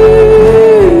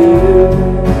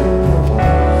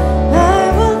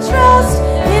 I will trust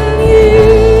in you.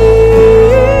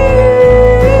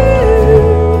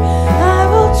 I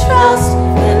will trust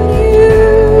in you.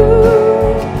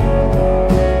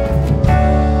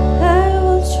 I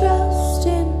will trust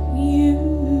in you.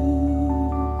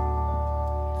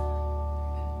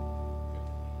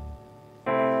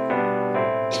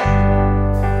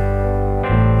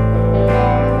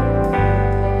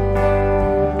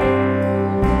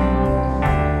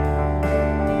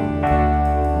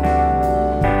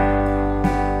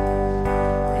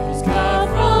 Praise God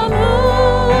from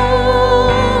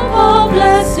whom all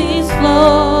blessings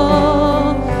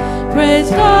flow. Praise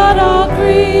God, all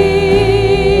creatures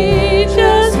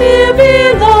here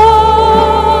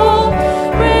below.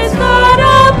 Praise God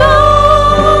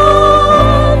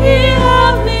above, ye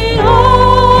heavenly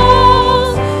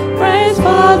hosts. Praise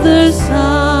Father,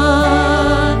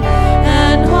 Son,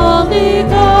 and Holy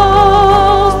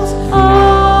Ghost. Amen.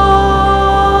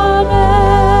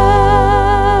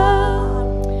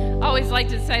 I always like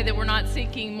to say that we're not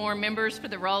seeking more members for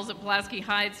the roles at Pulaski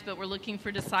Heights, but we're looking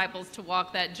for disciples to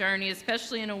walk that journey,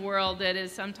 especially in a world that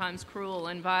is sometimes cruel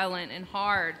and violent and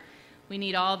hard. We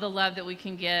need all the love that we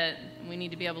can get. We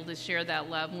need to be able to share that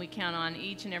love, and we count on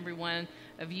each and every one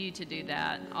of you to do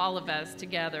that, all of us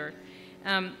together.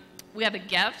 We have a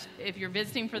gift. If you're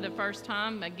visiting for the first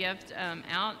time, a gift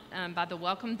out by the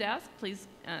welcome desk. Please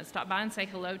stop by and say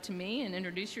hello to me and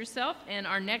introduce yourself. And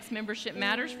our next membership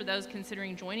matters for those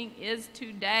considering joining is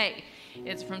today.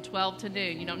 It's from 12 to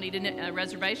noon. You don't need a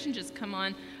reservation. Just come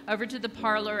on over to the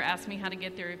parlor. Ask me how to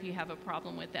get there if you have a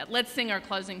problem with that. Let's sing our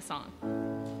closing song.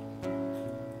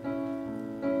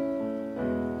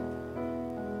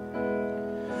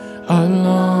 I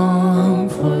long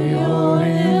for your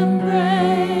embrace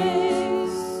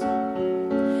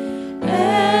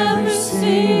every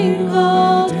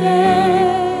single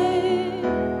day,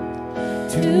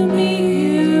 to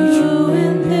meet you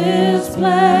in this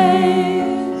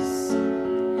place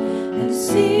and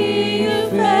see you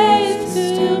face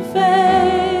to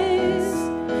face.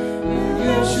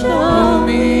 You show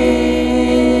me,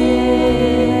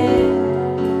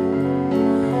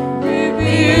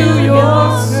 reveal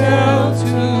yourself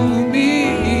to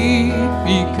me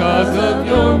because of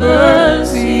your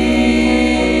mercy.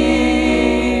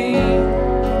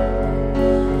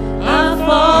 I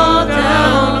fall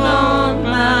down on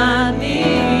my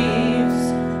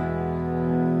knees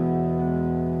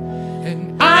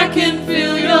and I can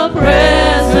feel your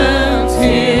presence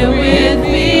here with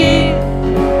me.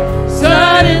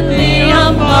 Suddenly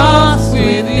I'm lost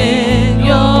within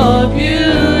your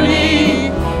beauty,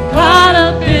 caught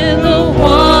up in the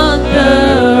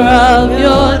wonder of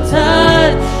your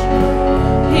touch.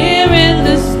 Here in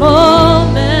this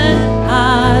moment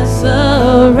I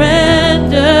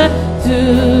surrender to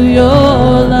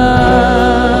your love.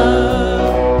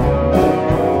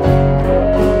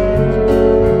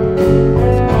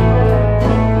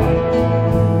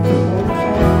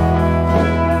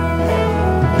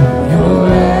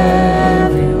 You're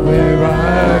everywhere I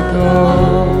go.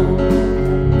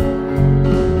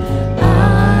 I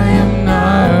am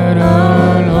not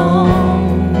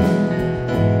alone.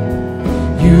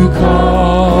 You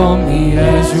call me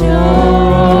as your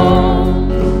own,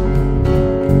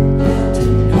 to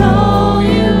know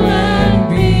you and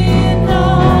be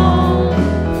known.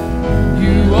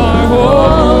 You are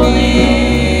holy,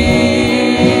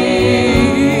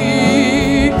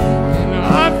 and I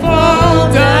fall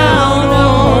down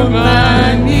on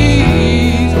my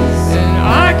knees, and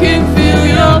I can feel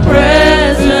your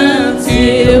presence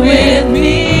here with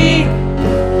me.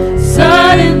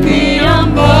 Suddenly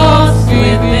I'm lost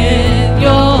within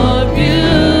your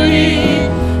beauty,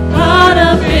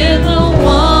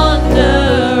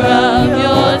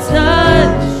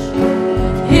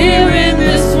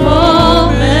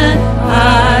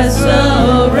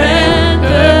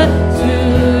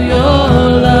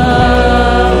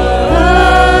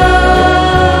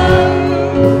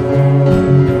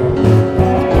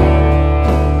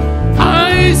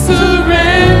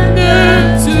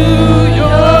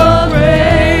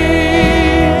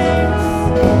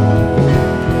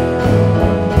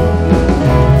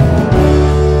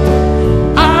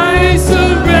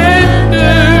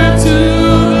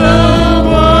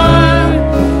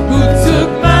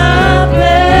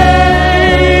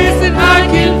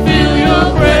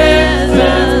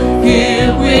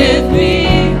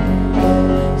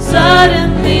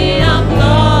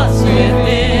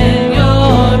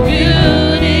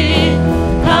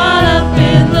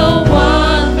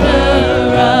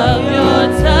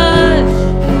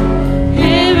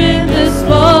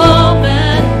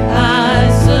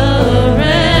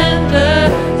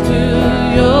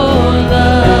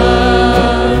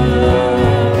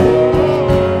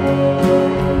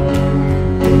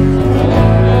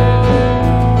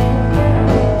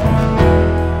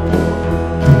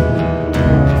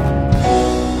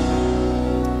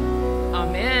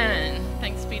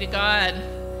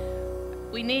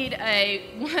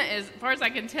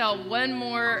 can tell one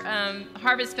more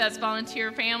Harvest Fest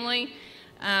volunteer family.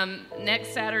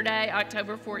 Next Saturday,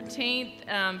 October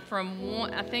 14th, from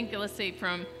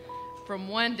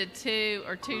 1 to 2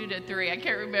 or 2 to 3. I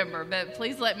can't remember, but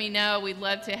please let me know. We'd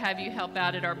love to have you help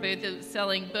out at our booth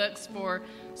selling books for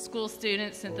school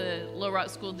students at the Little Rock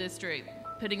School District,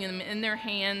 putting them in their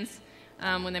hands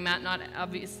when they might not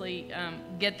obviously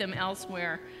get them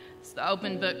elsewhere. It's the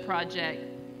Open Book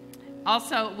Project.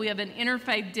 Also, we have an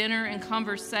interfaith dinner and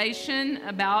conversation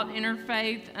about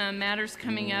interfaith matters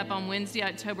coming up on Wednesday,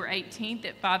 October 18th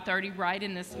at 5:30 right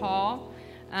in this hall.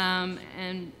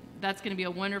 And that's going to be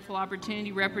a wonderful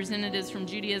opportunity. Representatives from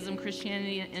Judaism,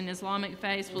 Christianity, and Islamic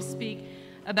faiths will speak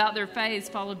about their faiths,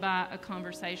 followed by a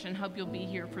conversation. Hope you'll be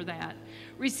here for that.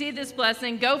 Receive this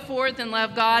blessing. Go forth and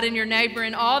love God and your neighbor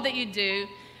in all that you do.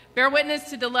 Bear witness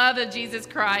to the love of Jesus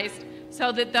Christ,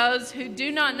 so that those who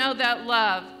do not know that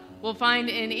love will find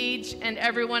in each and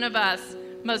every one of us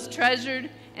most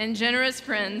treasured and generous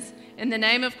friends. In the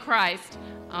name of Christ,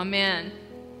 amen.